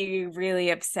really, really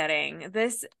upsetting.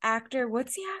 This actor,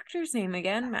 what's the actor's name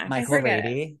again? I Michael forget.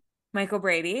 Rady. Michael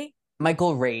Brady.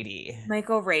 Michael Rady.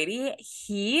 Michael Rady.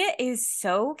 He is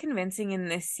so convincing in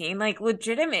this scene. Like,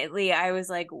 legitimately, I was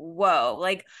like, whoa.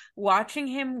 Like, watching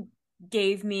him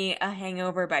gave me a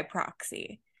hangover by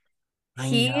proxy. I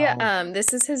He know.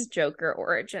 this is his Joker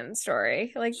origin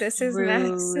story. Like this is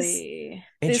Max's Truly.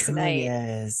 It this truly night.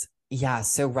 is. Yeah,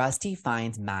 so Rusty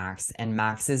finds Max, and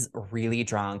Max is really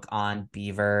drunk on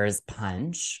Beaver's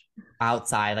punch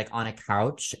outside, like on a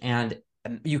couch. And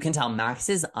you can tell Max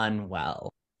is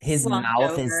unwell. His Slumped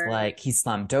mouth is over. like he's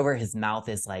slumped over. His mouth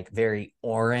is like very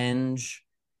orange.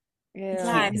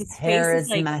 Yeah, and His his face hair is is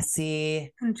like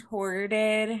messy.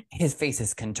 contorted. His face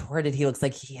is contorted. He looks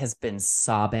like he has been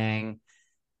sobbing.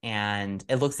 And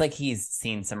it looks like he's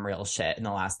seen some real shit in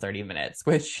the last 30 minutes,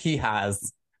 which he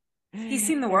has. He's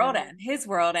seen the world end, his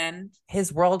world end.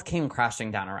 His world came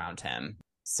crashing down around him.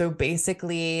 So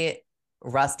basically,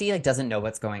 Rusty like doesn't know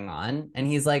what's going on. And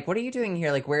he's like, "What are you doing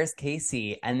here? Like, where's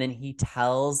Casey?" And then he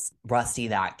tells Rusty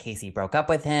that Casey broke up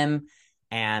with him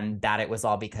and that it was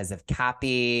all because of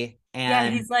Cappy. Yeah,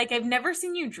 And he's like, I've never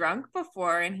seen you drunk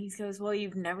before. And he goes, well,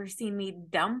 you've never seen me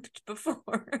dumped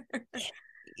before.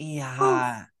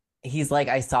 yeah, he's like,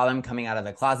 I saw them coming out of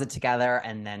the closet together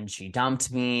and then she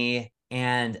dumped me.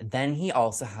 And then he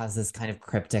also has this kind of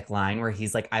cryptic line where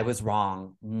he's like, I was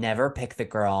wrong. Never pick the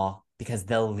girl because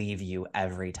they'll leave you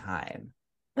every time.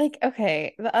 Like,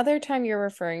 okay, the other time you're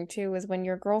referring to was when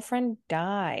your girlfriend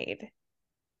died.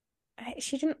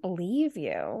 She didn't leave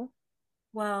you.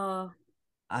 Well,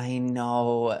 I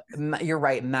know. You're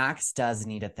right. Max does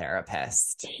need a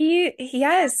therapist.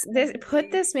 Yes,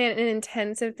 put this man in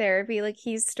intensive therapy. Like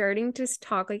he's starting to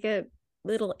talk like a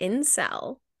little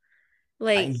incel.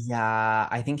 Like Yeah,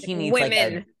 I think he needs like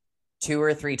women. 2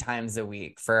 or 3 times a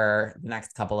week for the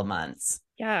next couple of months.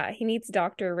 Yeah, he needs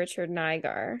Dr. Richard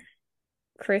Nygar,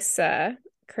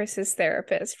 Chris's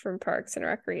therapist from Parks and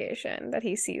Recreation that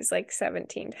he sees like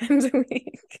 17 times a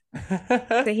week.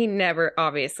 So he never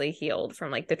obviously healed from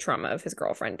like the trauma of his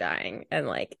girlfriend dying. And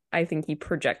like I think he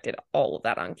projected all of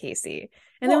that on Casey.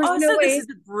 And well, there was also no way. this is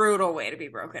a brutal way to be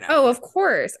broken up. Oh, of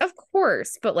course. Of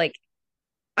course. But like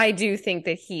I do think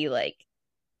that he like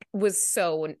was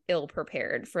so ill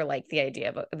prepared for like the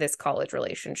idea of this college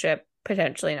relationship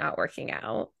potentially not working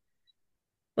out.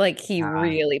 Like he Yeah.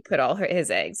 really put all his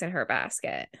eggs in her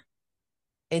basket.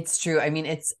 It's true. I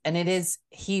mean,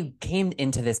 he came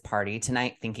into this party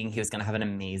tonight thinking he was going to have an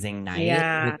amazing night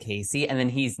Yeah. with Casey. And then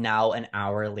he's now an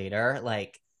hour later,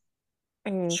 like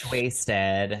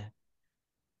wasted,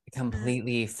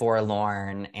 completely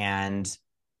forlorn. And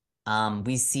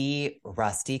we see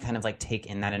Rusty kind of like take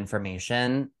in that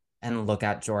information and look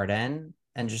at Jordan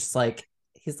and just like,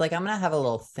 he's like, I'm going to have a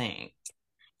little think.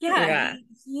 Yeah,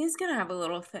 he is gonna have a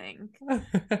little think.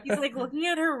 He's like looking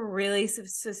at her really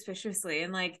suspiciously,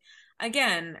 and like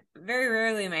again, very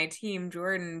rarely my team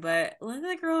Jordan, but let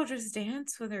the girl just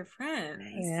dance with her friends.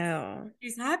 I know.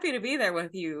 She's happy to be there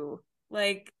with you.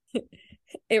 Like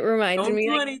it reminds don't me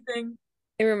do like, anything.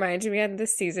 It reminds me of the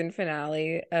season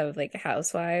finale of like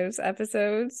Housewives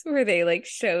episodes where they like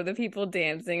show the people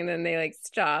dancing and then they like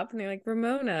stop and they're like,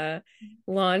 Ramona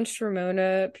launched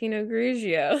Ramona Pinot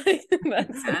Grigio.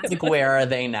 That's like, where are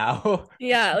they now?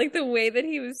 Yeah, like the way that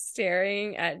he was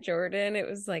staring at Jordan, it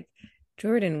was like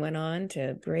Jordan went on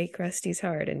to break Rusty's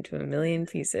heart into a million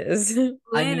pieces.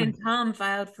 Lynn and Tom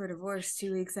filed for divorce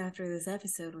 2 weeks after this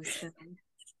episode was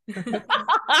filmed.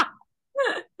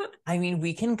 I mean,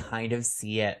 we can kind of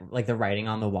see it, like the writing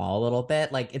on the wall a little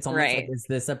bit. Like it's almost like, is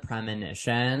this a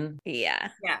premonition? Yeah.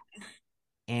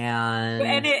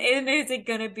 And is it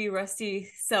gonna be Rusty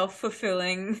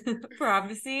self-fulfilling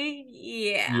prophecy?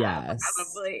 Yeah, yes,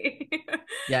 probably.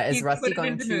 Yeah, is Rusty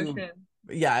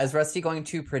going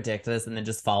to predict this and then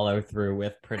just follow through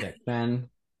with prediction?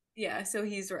 Yeah, so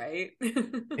he's right.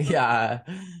 Yeah.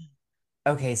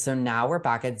 Okay, so now we're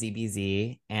back at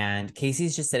ZBZ and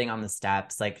Casey's just sitting on the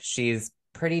steps. Like she's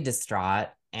pretty distraught.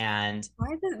 And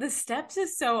why the steps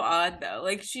is so odd though.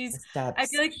 Like I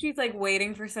feel like she's like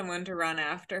waiting for someone to run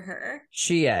after her.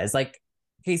 She is. Like,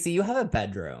 Casey, you have a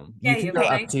bedroom. Yeah, you can go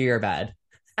up to your bed.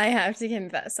 I have to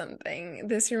confess something.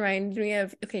 This reminds me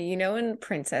of, okay, you know in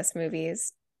princess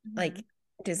movies, like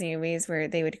Disney movies where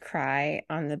they would cry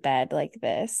on the bed like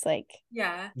this, like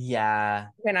yeah.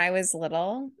 When I was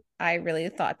little, I really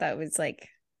thought that was like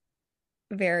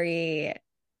very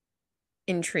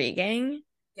intriguing.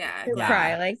 To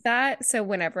cry like that. So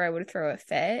whenever I would throw a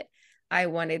fit, I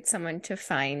wanted someone to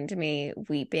find me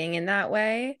weeping in that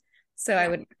way. So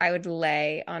I would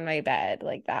lay on my bed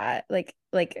like that, like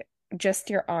just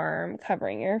your arm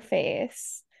covering your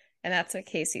face. And that's what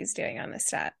Casey's doing on the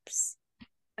steps.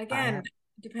 Again,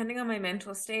 depending on my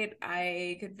mental state,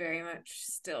 I could very much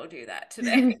still do that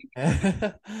today.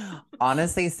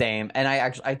 Honestly, same. And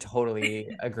I totally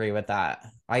agree with that.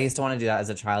 I used to want to do that as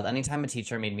a child. Anytime a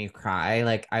teacher made me cry,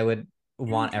 like I would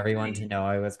want everyone to know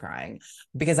I was crying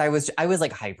because I was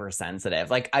like hypersensitive.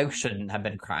 Like I shouldn't have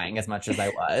been crying as much as I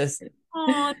was.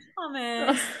 Oh,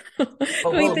 Thomas.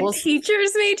 Wait, the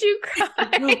teachers made you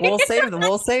cry. We'll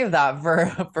save that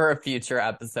for a future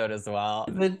episode as well.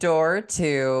 The door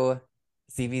to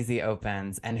ZBZ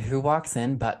opens and who walks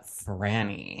in but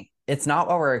Franny? It's not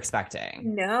what we're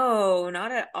expecting. No,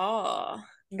 not at all.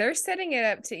 They're setting it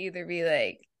up to either be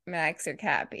like Max or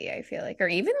Cappy, I feel like, or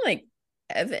even like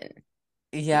Evan.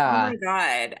 Oh Yeah. my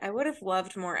God. I would have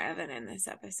loved more Evan in this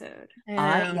episode.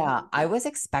 I know. I was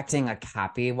expecting a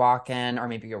Cappy walk in or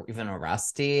maybe even a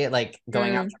Rusty, like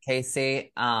going Mm. after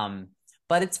Casey.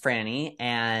 But it's Franny,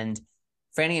 and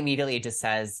Franny immediately just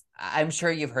says, I'm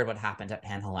sure you've heard what happened at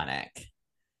Panhellenic.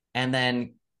 And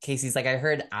then Casey's like, I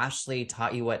heard Ashley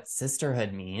taught you what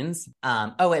sisterhood means.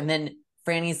 And then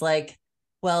Franny's like,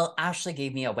 well, Ashley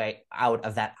gave me a way out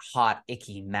of that hot,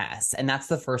 icky mess. And that's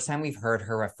the first time we've heard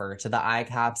her refer to the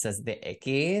ICAPs as the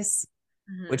ickies,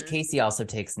 which Mhm. Casey also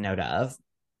takes note of.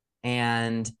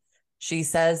 And she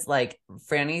says, like,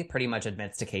 Franny pretty much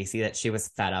admits to Casey that she was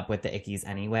fed up with the ickies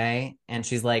anyway. And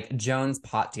she's like, Joan's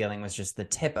pot dealing was just the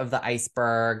tip of the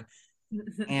iceberg.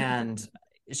 And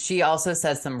she also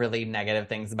says some really negative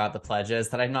things about the pledges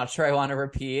that I'm not sure I want to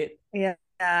repeat. Yeah,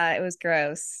 it was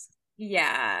gross.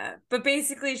 Yeah. But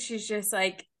basically, she's just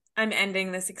like, I'm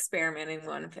ending this experiment in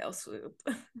one fell swoop.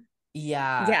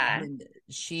 Yeah. Yeah. And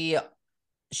she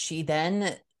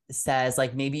then says,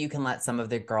 like, maybe you can let some of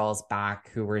the girls back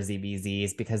who were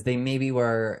ZBZs because they maybe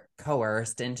were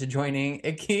coerced into joining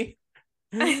Icky.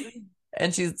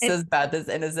 And she says Beth is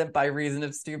innocent by reason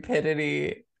of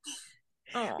stupidity.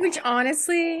 Which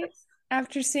honestly,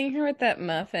 after seeing her with that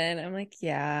muffin, I'm like,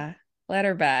 yeah, let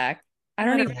her back. I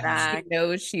don't Let her even think back. she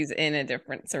knows she's in a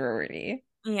different sorority.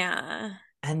 Yeah.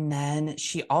 And then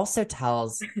she also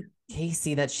tells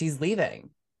Casey that she's leaving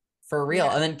for real.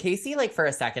 Yeah. And then Casey, like, for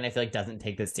a second, I feel like doesn't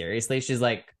take this seriously. She's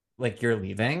like, you're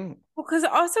leaving? Well, because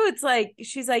also it's like,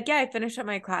 she's like, yeah, I finished up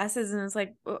my classes. And it's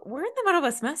like, we're in the middle of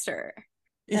a semester.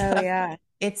 Oh yeah.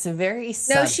 It's very No,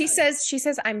 sudden. she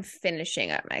says I'm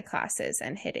finishing up my classes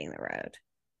and hitting the road.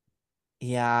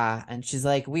 Yeah. And she's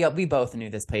like, we both knew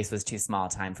this place was too small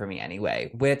time for me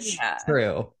anyway, which Yeah.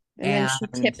 true. And then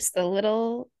she tips the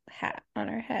little hat on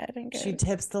her head and goes. She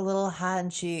tips the little hat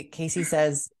and Casey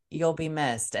says, you'll be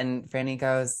missed. And Franny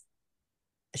goes,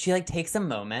 she like takes a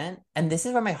moment. And this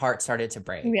is where my heart started to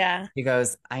break. Yeah. She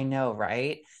goes, I know,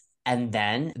 right? And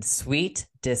then sweet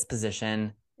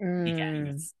disposition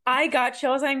begins. I got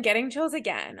chills. I'm getting chills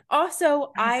again.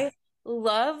 Also, I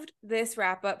loved this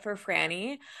wrap up for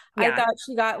Franny. I Yeah. thought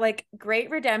she got like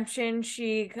great redemption.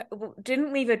 She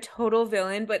didn't leave a total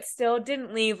villain, but still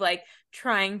didn't leave like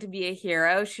trying to be a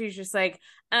hero. She's just like,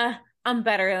 I'm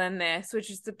better than this, which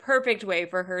is the perfect way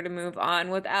for her to move on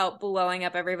without blowing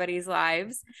up everybody's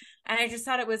lives. And I just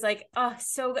thought it was like, oh,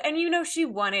 so good. And you know, she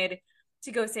wanted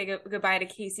to go say goodbye to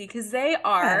Casey because they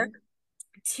are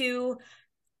two,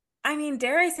 I mean,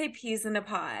 dare I say peas in a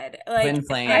pod? Like, Twin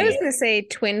flames. I was gonna say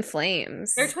twin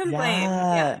flames. They're twin flames.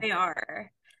 Yeah, they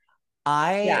are.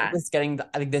 I was getting,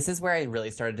 like, this is where I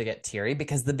really started to get teary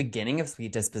because the beginning of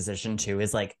Sweet Disposition 2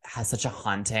 is like, has such a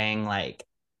haunting, like,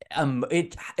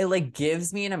 it like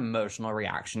gives me an emotional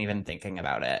reaction even thinking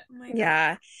about it. Oh my God.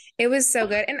 Yeah, it was so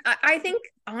good. And I think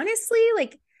honestly,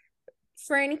 like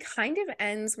Franny kind of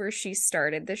ends where she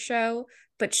started the show,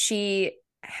 but she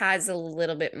has a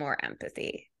little bit more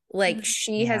empathy. Like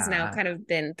she has now Yeah. kind of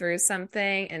been through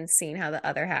something and seen how the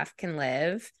other half can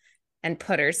live and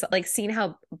put her like seen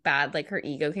how bad like her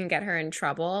ego can get her in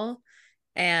trouble.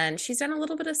 And she's done a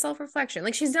little bit of self-reflection.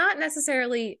 Like she's not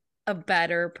necessarily a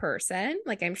better person.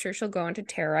 Like I'm sure she'll go on to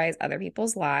terrorize other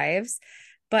people's lives,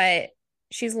 but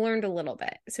she's learned a little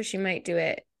bit. So she might do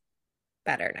it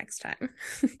better next time.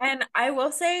 And I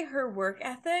will say her work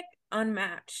ethic,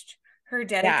 unmatched. Her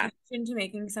dedication to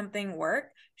making something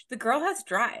work. The girl has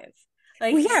drive.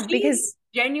 Like, Well, yeah, she because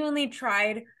genuinely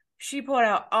tried. She pulled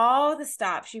out all the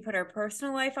stops. She put her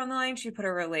personal life on the line. She put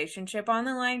her relationship on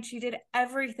the line. She did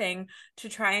everything to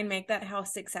try and make that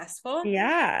house successful.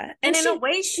 yeah. And in she, a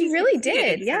way, she really succeeded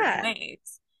did. in Yeah. certain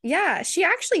ways. Yeah, she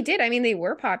actually did. I mean, they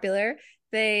were popular.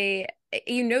 They,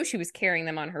 you know, she was carrying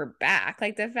them on her back.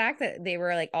 Like the fact that they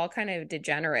were like all kind of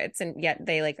degenerates and yet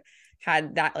they like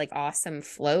had that like awesome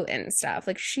float and stuff.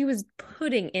 Like she was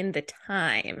putting in the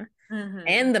time Mhm.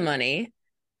 and the money.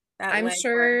 That I'm leg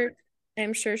sure work.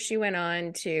 I'm sure she went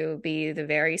on to be the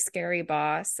very scary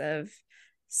boss of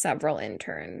several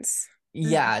interns.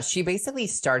 Yeah, she basically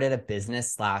started a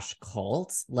business /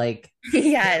 cult, like,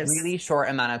 Yes. in a really short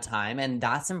amount of time, and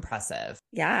that's impressive.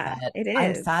 Yeah, But it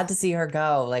I'm is. sad to see her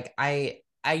go. Like, I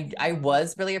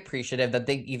was really appreciative that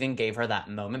they even gave her that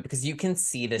moment because you can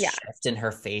see the Yeah. shift in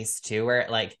her face too, where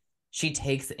like she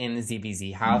takes in the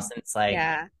ZBZ house, and it's like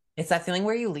Yeah. it's that feeling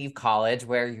where you leave college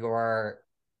where you're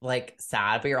like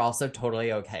sad, but you're also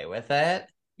totally okay with it.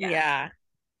 Yeah.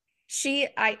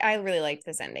 I really liked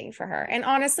this ending for her. And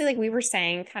honestly, like we were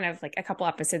saying kind of like a couple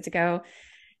episodes ago,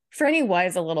 Franny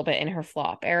was a little bit in her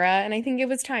flop era, and I think it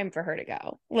was time for her to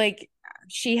go. Like,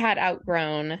 she had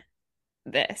outgrown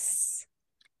this.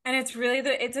 And it's really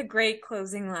it's a great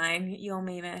closing line. You'll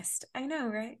be missed. I know,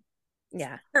 right?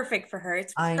 Yeah. Perfect for her.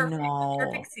 It's I perfect. know.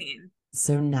 Perfect scene.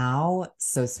 So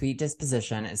Sweet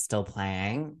Disposition is still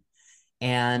playing.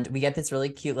 And we get this really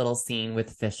cute little scene with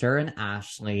Fisher and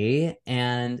Ashley.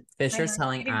 And Fisher's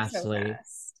telling Ashley,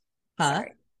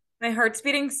 Sorry. My heart's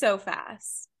beating so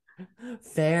fast.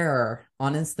 Fair.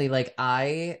 Honestly, like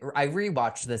I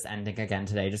rewatched this ending again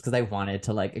today just because I wanted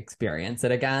to like experience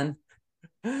it again.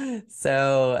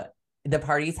 So the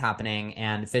party's happening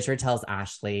and Fisher tells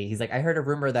Ashley, he's like, I heard a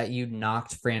rumor that you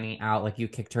knocked Franny out, like you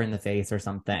kicked her in the face or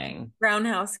something.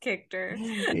 Roundhouse kicked her.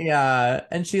 Yeah.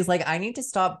 And she's like, I need to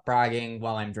stop bragging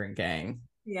while I'm drinking.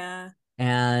 Yeah.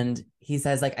 And he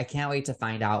says, like, I can't wait to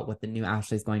find out what the new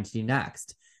Ashley's going to do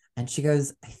next. And she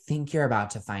goes, I think you're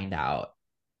about to find out.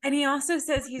 And he also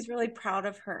says he's really proud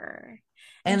of her.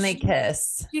 And they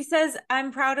kiss. She says,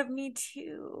 I'm proud of me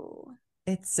too.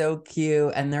 It's so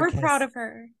cute. And we're proud of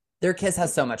her. Their kiss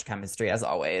has so much chemistry as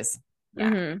always. Yeah.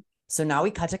 Mm-hmm. So now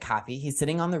we cut to Cappy. He's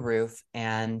sitting on the roof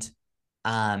and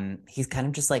he's kind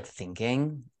of just like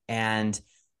thinking and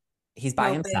he's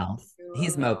by himself.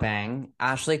 He's moping.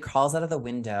 Ashley crawls out of the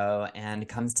window and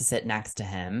comes to sit next to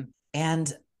him.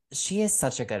 And she is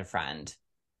such a good friend.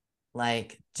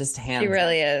 Like just hands. She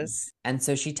really is. And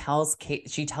so she tells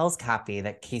Cappy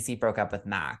that Casey broke up with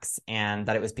Max and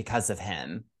that it was because of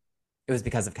him. It was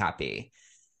because of Cappy.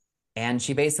 And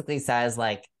she basically says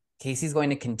like Casey's going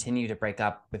to continue to break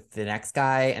up with the next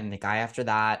guy and the guy after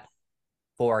that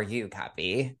for you,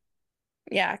 Cappy.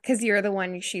 Yeah, because you're the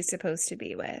one she's supposed to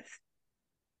be with.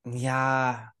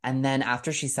 Yeah. And then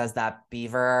after she says that,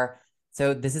 Beaver,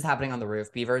 so this is happening on the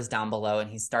roof. Beaver is down below and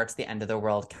he starts the end of the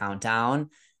world countdown.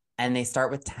 And they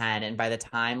start with 10. And by the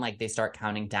time like they start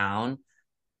counting down,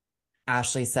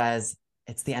 Ashley says,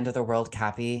 it's the end of the world,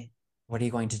 Cappy. What are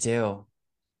you going to do?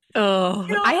 Oh,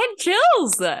 I had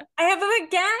chills. I have them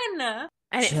again.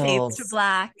 And chills. It fades to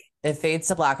black. It fades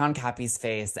to black on Cappy's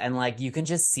face. And like, you can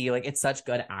just see like, it's such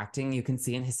good acting. You can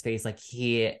see in his face, like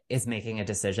he is making a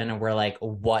decision and we're like,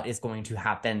 what is going to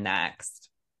happen next?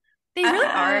 They really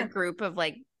are a group of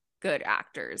like good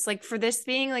actors. Like for this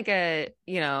being like a,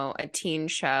 you know, a teen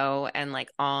show and like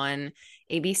on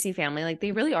ABC Family, like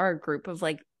they really are a group of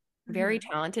like very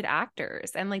talented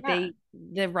actors. And like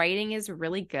the writing is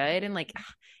really good. And like,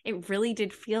 it really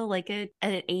did feel like an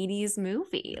 80s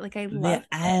movie. Like I loved it.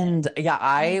 And yeah,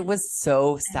 I was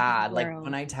so sad. Like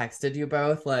when I texted you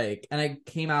both, like, and I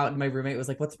came out and my roommate was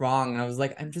like, what's wrong? And I was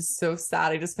like, I'm just so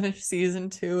sad. I just finished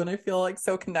season 2 and I feel like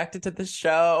so connected to the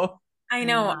show. I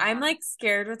know. I'm like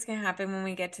scared what's gonna happen when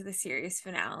we get to the series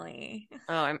finale.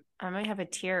 Oh, I might have a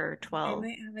tear 12. I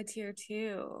might have a tear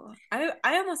too. I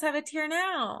almost have a tear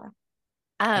now.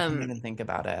 I can't even think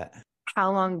about it.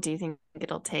 How long do you think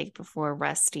it'll take before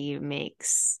Rusty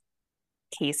makes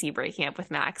Casey breaking up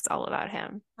with Max all about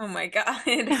him? Oh my God.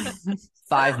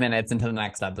 5 minutes into the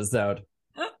next episode.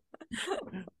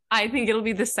 I think it'll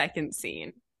be the second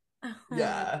scene.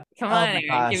 Yeah. Come on,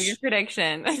 Aaron, give your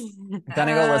prediction. I'm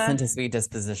gonna go listen to Sweet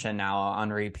Disposition now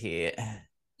on repeat.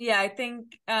 Yeah, I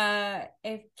think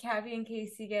if Cappy and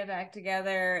Casey get back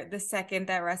together, the second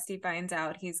that Rusty finds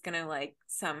out, he's gonna like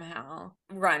somehow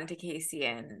run to Casey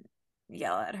and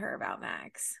yell at her about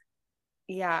Max.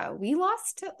 Yeah, we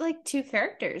lost like 2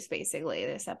 characters basically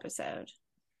this episode.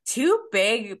 2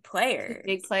 big players. 2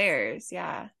 big players,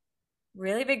 yeah.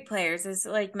 Really big players. Is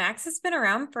like Max has been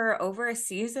around for over a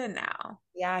season now.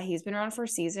 Yeah, he's been around for a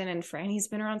season, and Franny's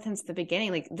been around since the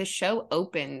beginning. Like the show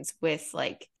opens with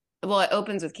like, well, it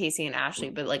opens with Casey and Ashley,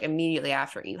 but like immediately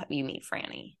after you meet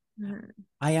Franny.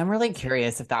 I am really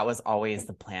curious if that was always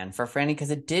the plan for Franny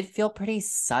because it did feel pretty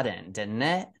sudden, didn't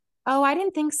it? Oh, I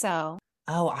didn't think so.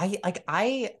 Oh,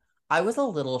 I was a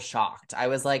little shocked. I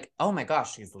was like, oh my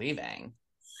gosh, she's leaving.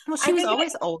 Well, she was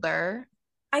always older.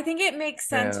 I think it makes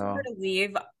sense for her to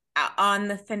leave on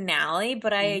the finale,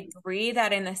 but I agree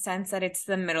that in the sense that it's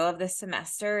the middle of the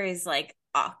semester is like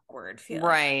awkward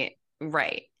feeling.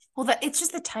 Right. Well, it's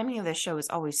just the timing of the show is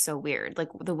always so weird. Like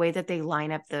the way that they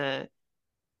line up the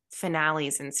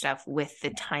finales and stuff with the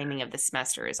timing of the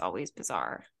semester is always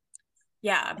bizarre.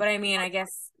 Yeah, but I mean, I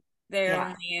guess they're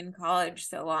only in college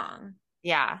so long.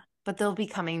 Yeah, but they'll be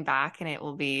coming back and it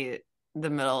will be the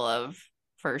middle of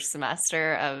first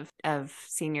semester of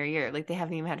senior year. Like they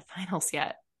haven't even had finals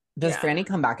yet. Does Franny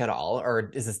come back at all,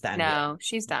 or is this the end? No,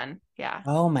 she's done. Yeah.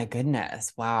 Oh my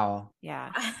goodness! Wow.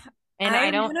 Yeah. And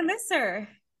I'm gonna miss her.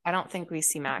 I don't think we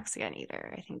see Max again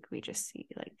either. I think we just see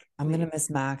like I'm gonna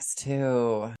miss Max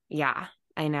too. Yeah,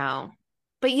 I know.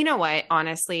 But you know what?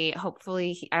 Honestly,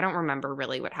 hopefully, I don't remember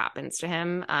really what happens to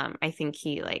him. I think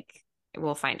he like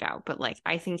we'll find out, but like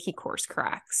I think he course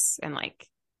corrects and like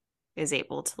is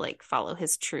able to like follow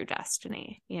his true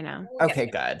destiny, you know? Okay,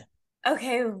 good.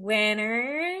 Okay,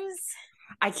 winners.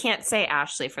 I can't say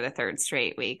Ashley for the third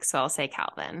straight week, so I'll say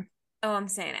Calvin. Oh, I'm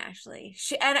saying Ashley.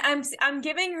 I'm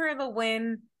giving her the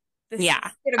win.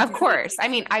 Yeah, of course. I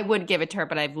mean, I would give it to her,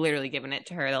 but I've literally given it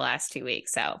to her the last 2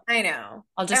 weeks, so I know.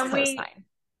 I'll just co-sign.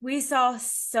 We saw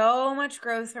so much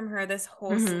growth from her this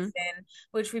whole season,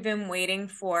 which we've been waiting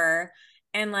for.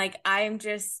 And like, I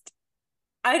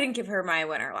didn't give her my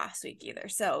winner last week either.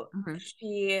 So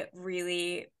she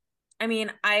really, I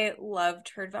mean, I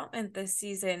loved her development this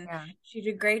season. Yeah. She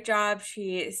did a great job.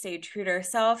 She stayed true to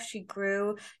herself. She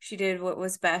grew. She did what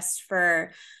was best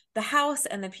for the house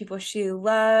and the people she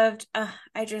loved.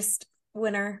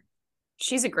 Winner.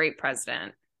 She's a great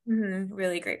president.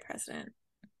 Really great president.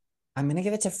 I'm going to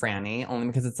give it to Franny only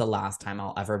because it's the last time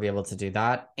I'll ever be able to do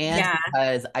that. And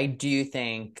because I do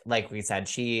think, like we said,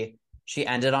 she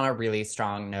ended on a really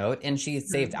strong note and she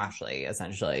saved Ashley,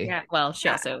 essentially. Yeah. Well, she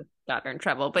also got her in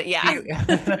trouble, but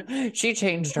yeah. She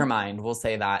changed her mind, we'll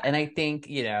say that. And I think,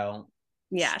 you know.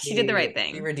 Yeah, she did the right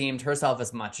thing. She redeemed herself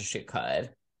as much as she could.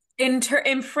 In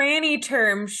Franny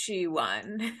terms, she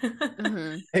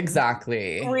won.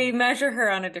 Exactly. We measure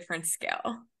her on a different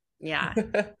scale. Yeah.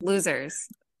 Losers.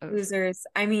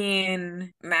 I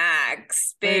mean,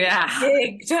 Max, big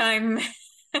time.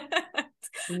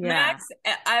 Max,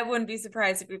 I wouldn't be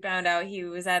surprised if we found out he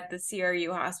was at the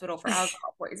CRU hospital for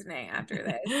alcohol poisoning after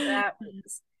this. That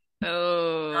was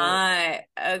not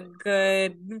a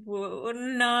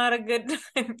good time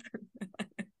for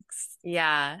Max.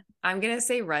 Yeah, I'm gonna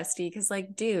say Rusty because,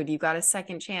 like, dude, you got a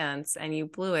second chance and you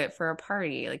blew it for a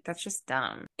party. Like, that's just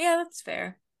dumb. Yeah, that's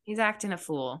fair. He's acting a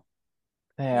fool.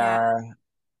 Yeah.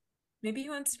 Maybe he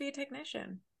wants to be a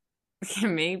technician.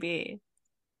 Maybe.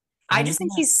 I just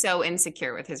think he's so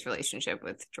insecure with his relationship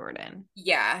with Jordan.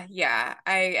 Yeah.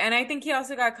 I think he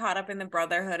also got caught up in the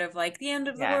brotherhood of like the end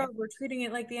of the world. We're treating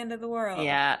it like the end of the world.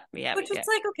 Yeah. Which is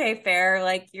like, okay, fair.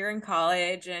 Like you're in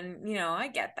college and, you know, I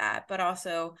get that. But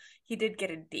also he did get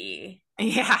a D.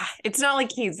 Yeah. It's not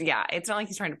like he's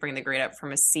trying to bring the grade up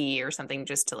from a C or something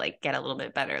just to like get a little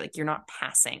bit better. Like you're not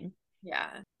passing.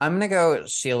 Yeah. I'm gonna go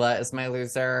Sheila as my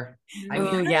loser. I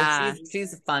mean, yeah.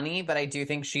 She's funny, but I do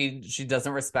think she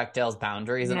doesn't respect Dale's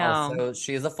boundaries. And also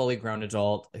she is a fully grown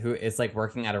adult who is like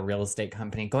working at a real estate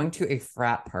company, going to a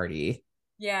frat party.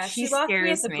 Yeah, she lost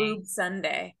me at the boob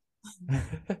Sunday.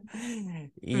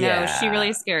 No, she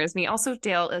really scares me. Also,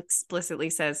 Dale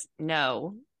explicitly says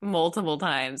no multiple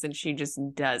times and she just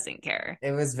doesn't care.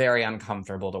 It was very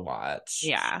uncomfortable to watch.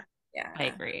 Yeah, I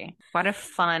agree. What a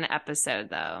fun episode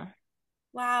though.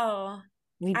 Wow.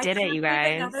 We did it, you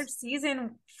guys. Another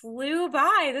season flew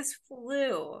by. This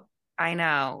flew. I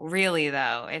know. Really,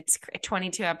 though. It's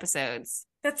 22 episodes.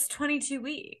 That's 22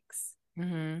 weeks.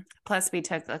 Plus, we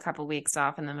took a couple weeks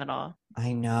off in the middle.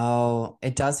 I know.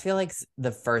 It does feel like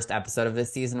the first episode of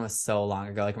this season was so long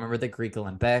ago. Like, remember the Greek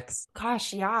Olympics?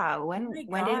 Gosh, yeah. When did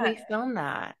we film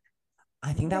that?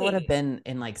 I think that would have been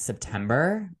in like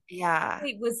September. Yeah.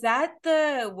 Wait, was that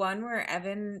the one where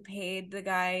Evan paid the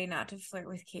guy not to flirt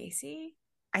with Casey?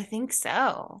 I think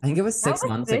so. I think it was 6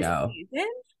 months ago. Season?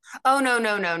 Oh, no.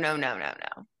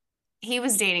 He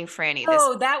was dating Franny.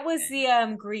 That was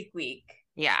the Greek week.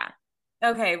 Yeah.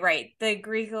 Okay, right. The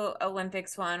Greek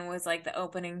Olympics one was like the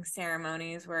opening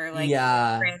ceremonies where like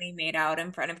Franny made out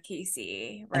in front of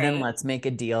Casey, right? And then Let's Make a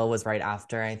Deal was right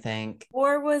after, I think.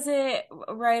 Or was it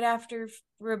right after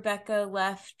Rebecca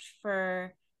left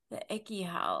for the Icky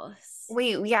house?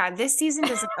 Wait, yeah, this season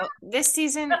doesn't. This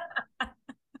season.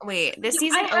 Wait, this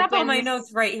season. I have all my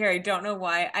notes right here. I don't know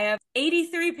why. I have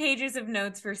 83 pages of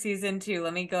notes for season 2.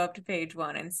 Let me go up to page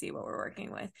 1 and see what we're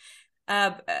working with.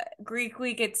 Greek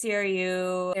week at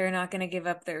CRU. They're not going to give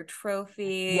up their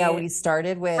trophy. Yeah, we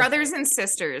started with Brothers and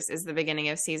Sisters is the beginning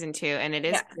of season 2, and it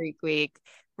is Greek week.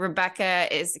 Rebecca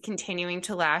is continuing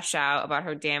to lash out about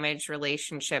her damaged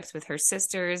relationships with her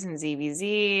sisters and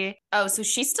ZVZ. Oh, so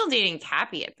she's still dating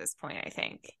Cappy at this point, I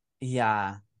think.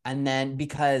 Yeah, and then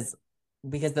because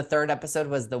the third episode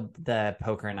was the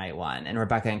poker night one, and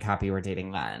Rebecca and Cappy were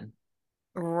dating then.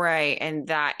 Right, and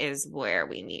that is where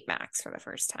we meet Max for the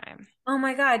first time. Oh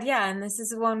my god, yeah, and this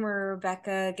is the one where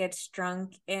Rebecca gets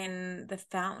drunk in the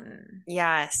fountain.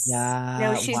 Yes. Yeah.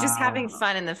 No, she's just having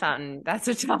fun in the fountain. That's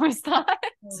what Thomas thought.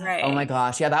 Right. Oh my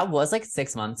gosh, yeah, that was like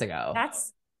 6 months ago.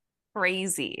 That's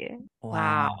crazy.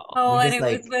 Wow. Oh, and it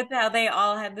was with how they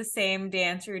all had the same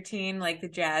dance routine, like the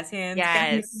jazz hands.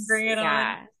 Yes. Bring it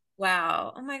on.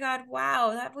 Wow. Oh my God.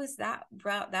 Wow.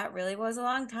 That really was a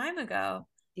long time ago.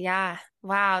 Yeah.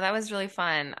 Wow, that was really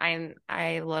fun.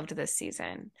 I loved this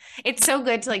season. It's so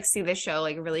good to like see the show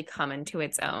like really come into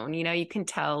its own. You know, you can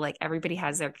tell like everybody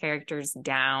has their characters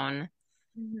down.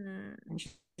 Mhm. And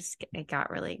just it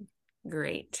got really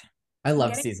great. I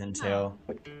love Getting season fun.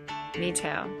 2. Me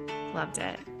too. Loved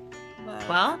it. Love.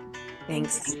 Well,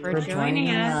 thanks Thanks for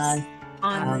joining us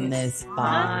on this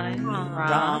fun fun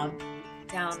romp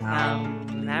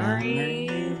down memory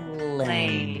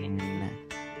lane.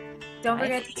 Don't Bye.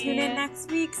 forget to tune in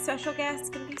next week. Special guest. It's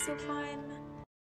gonna be so fun.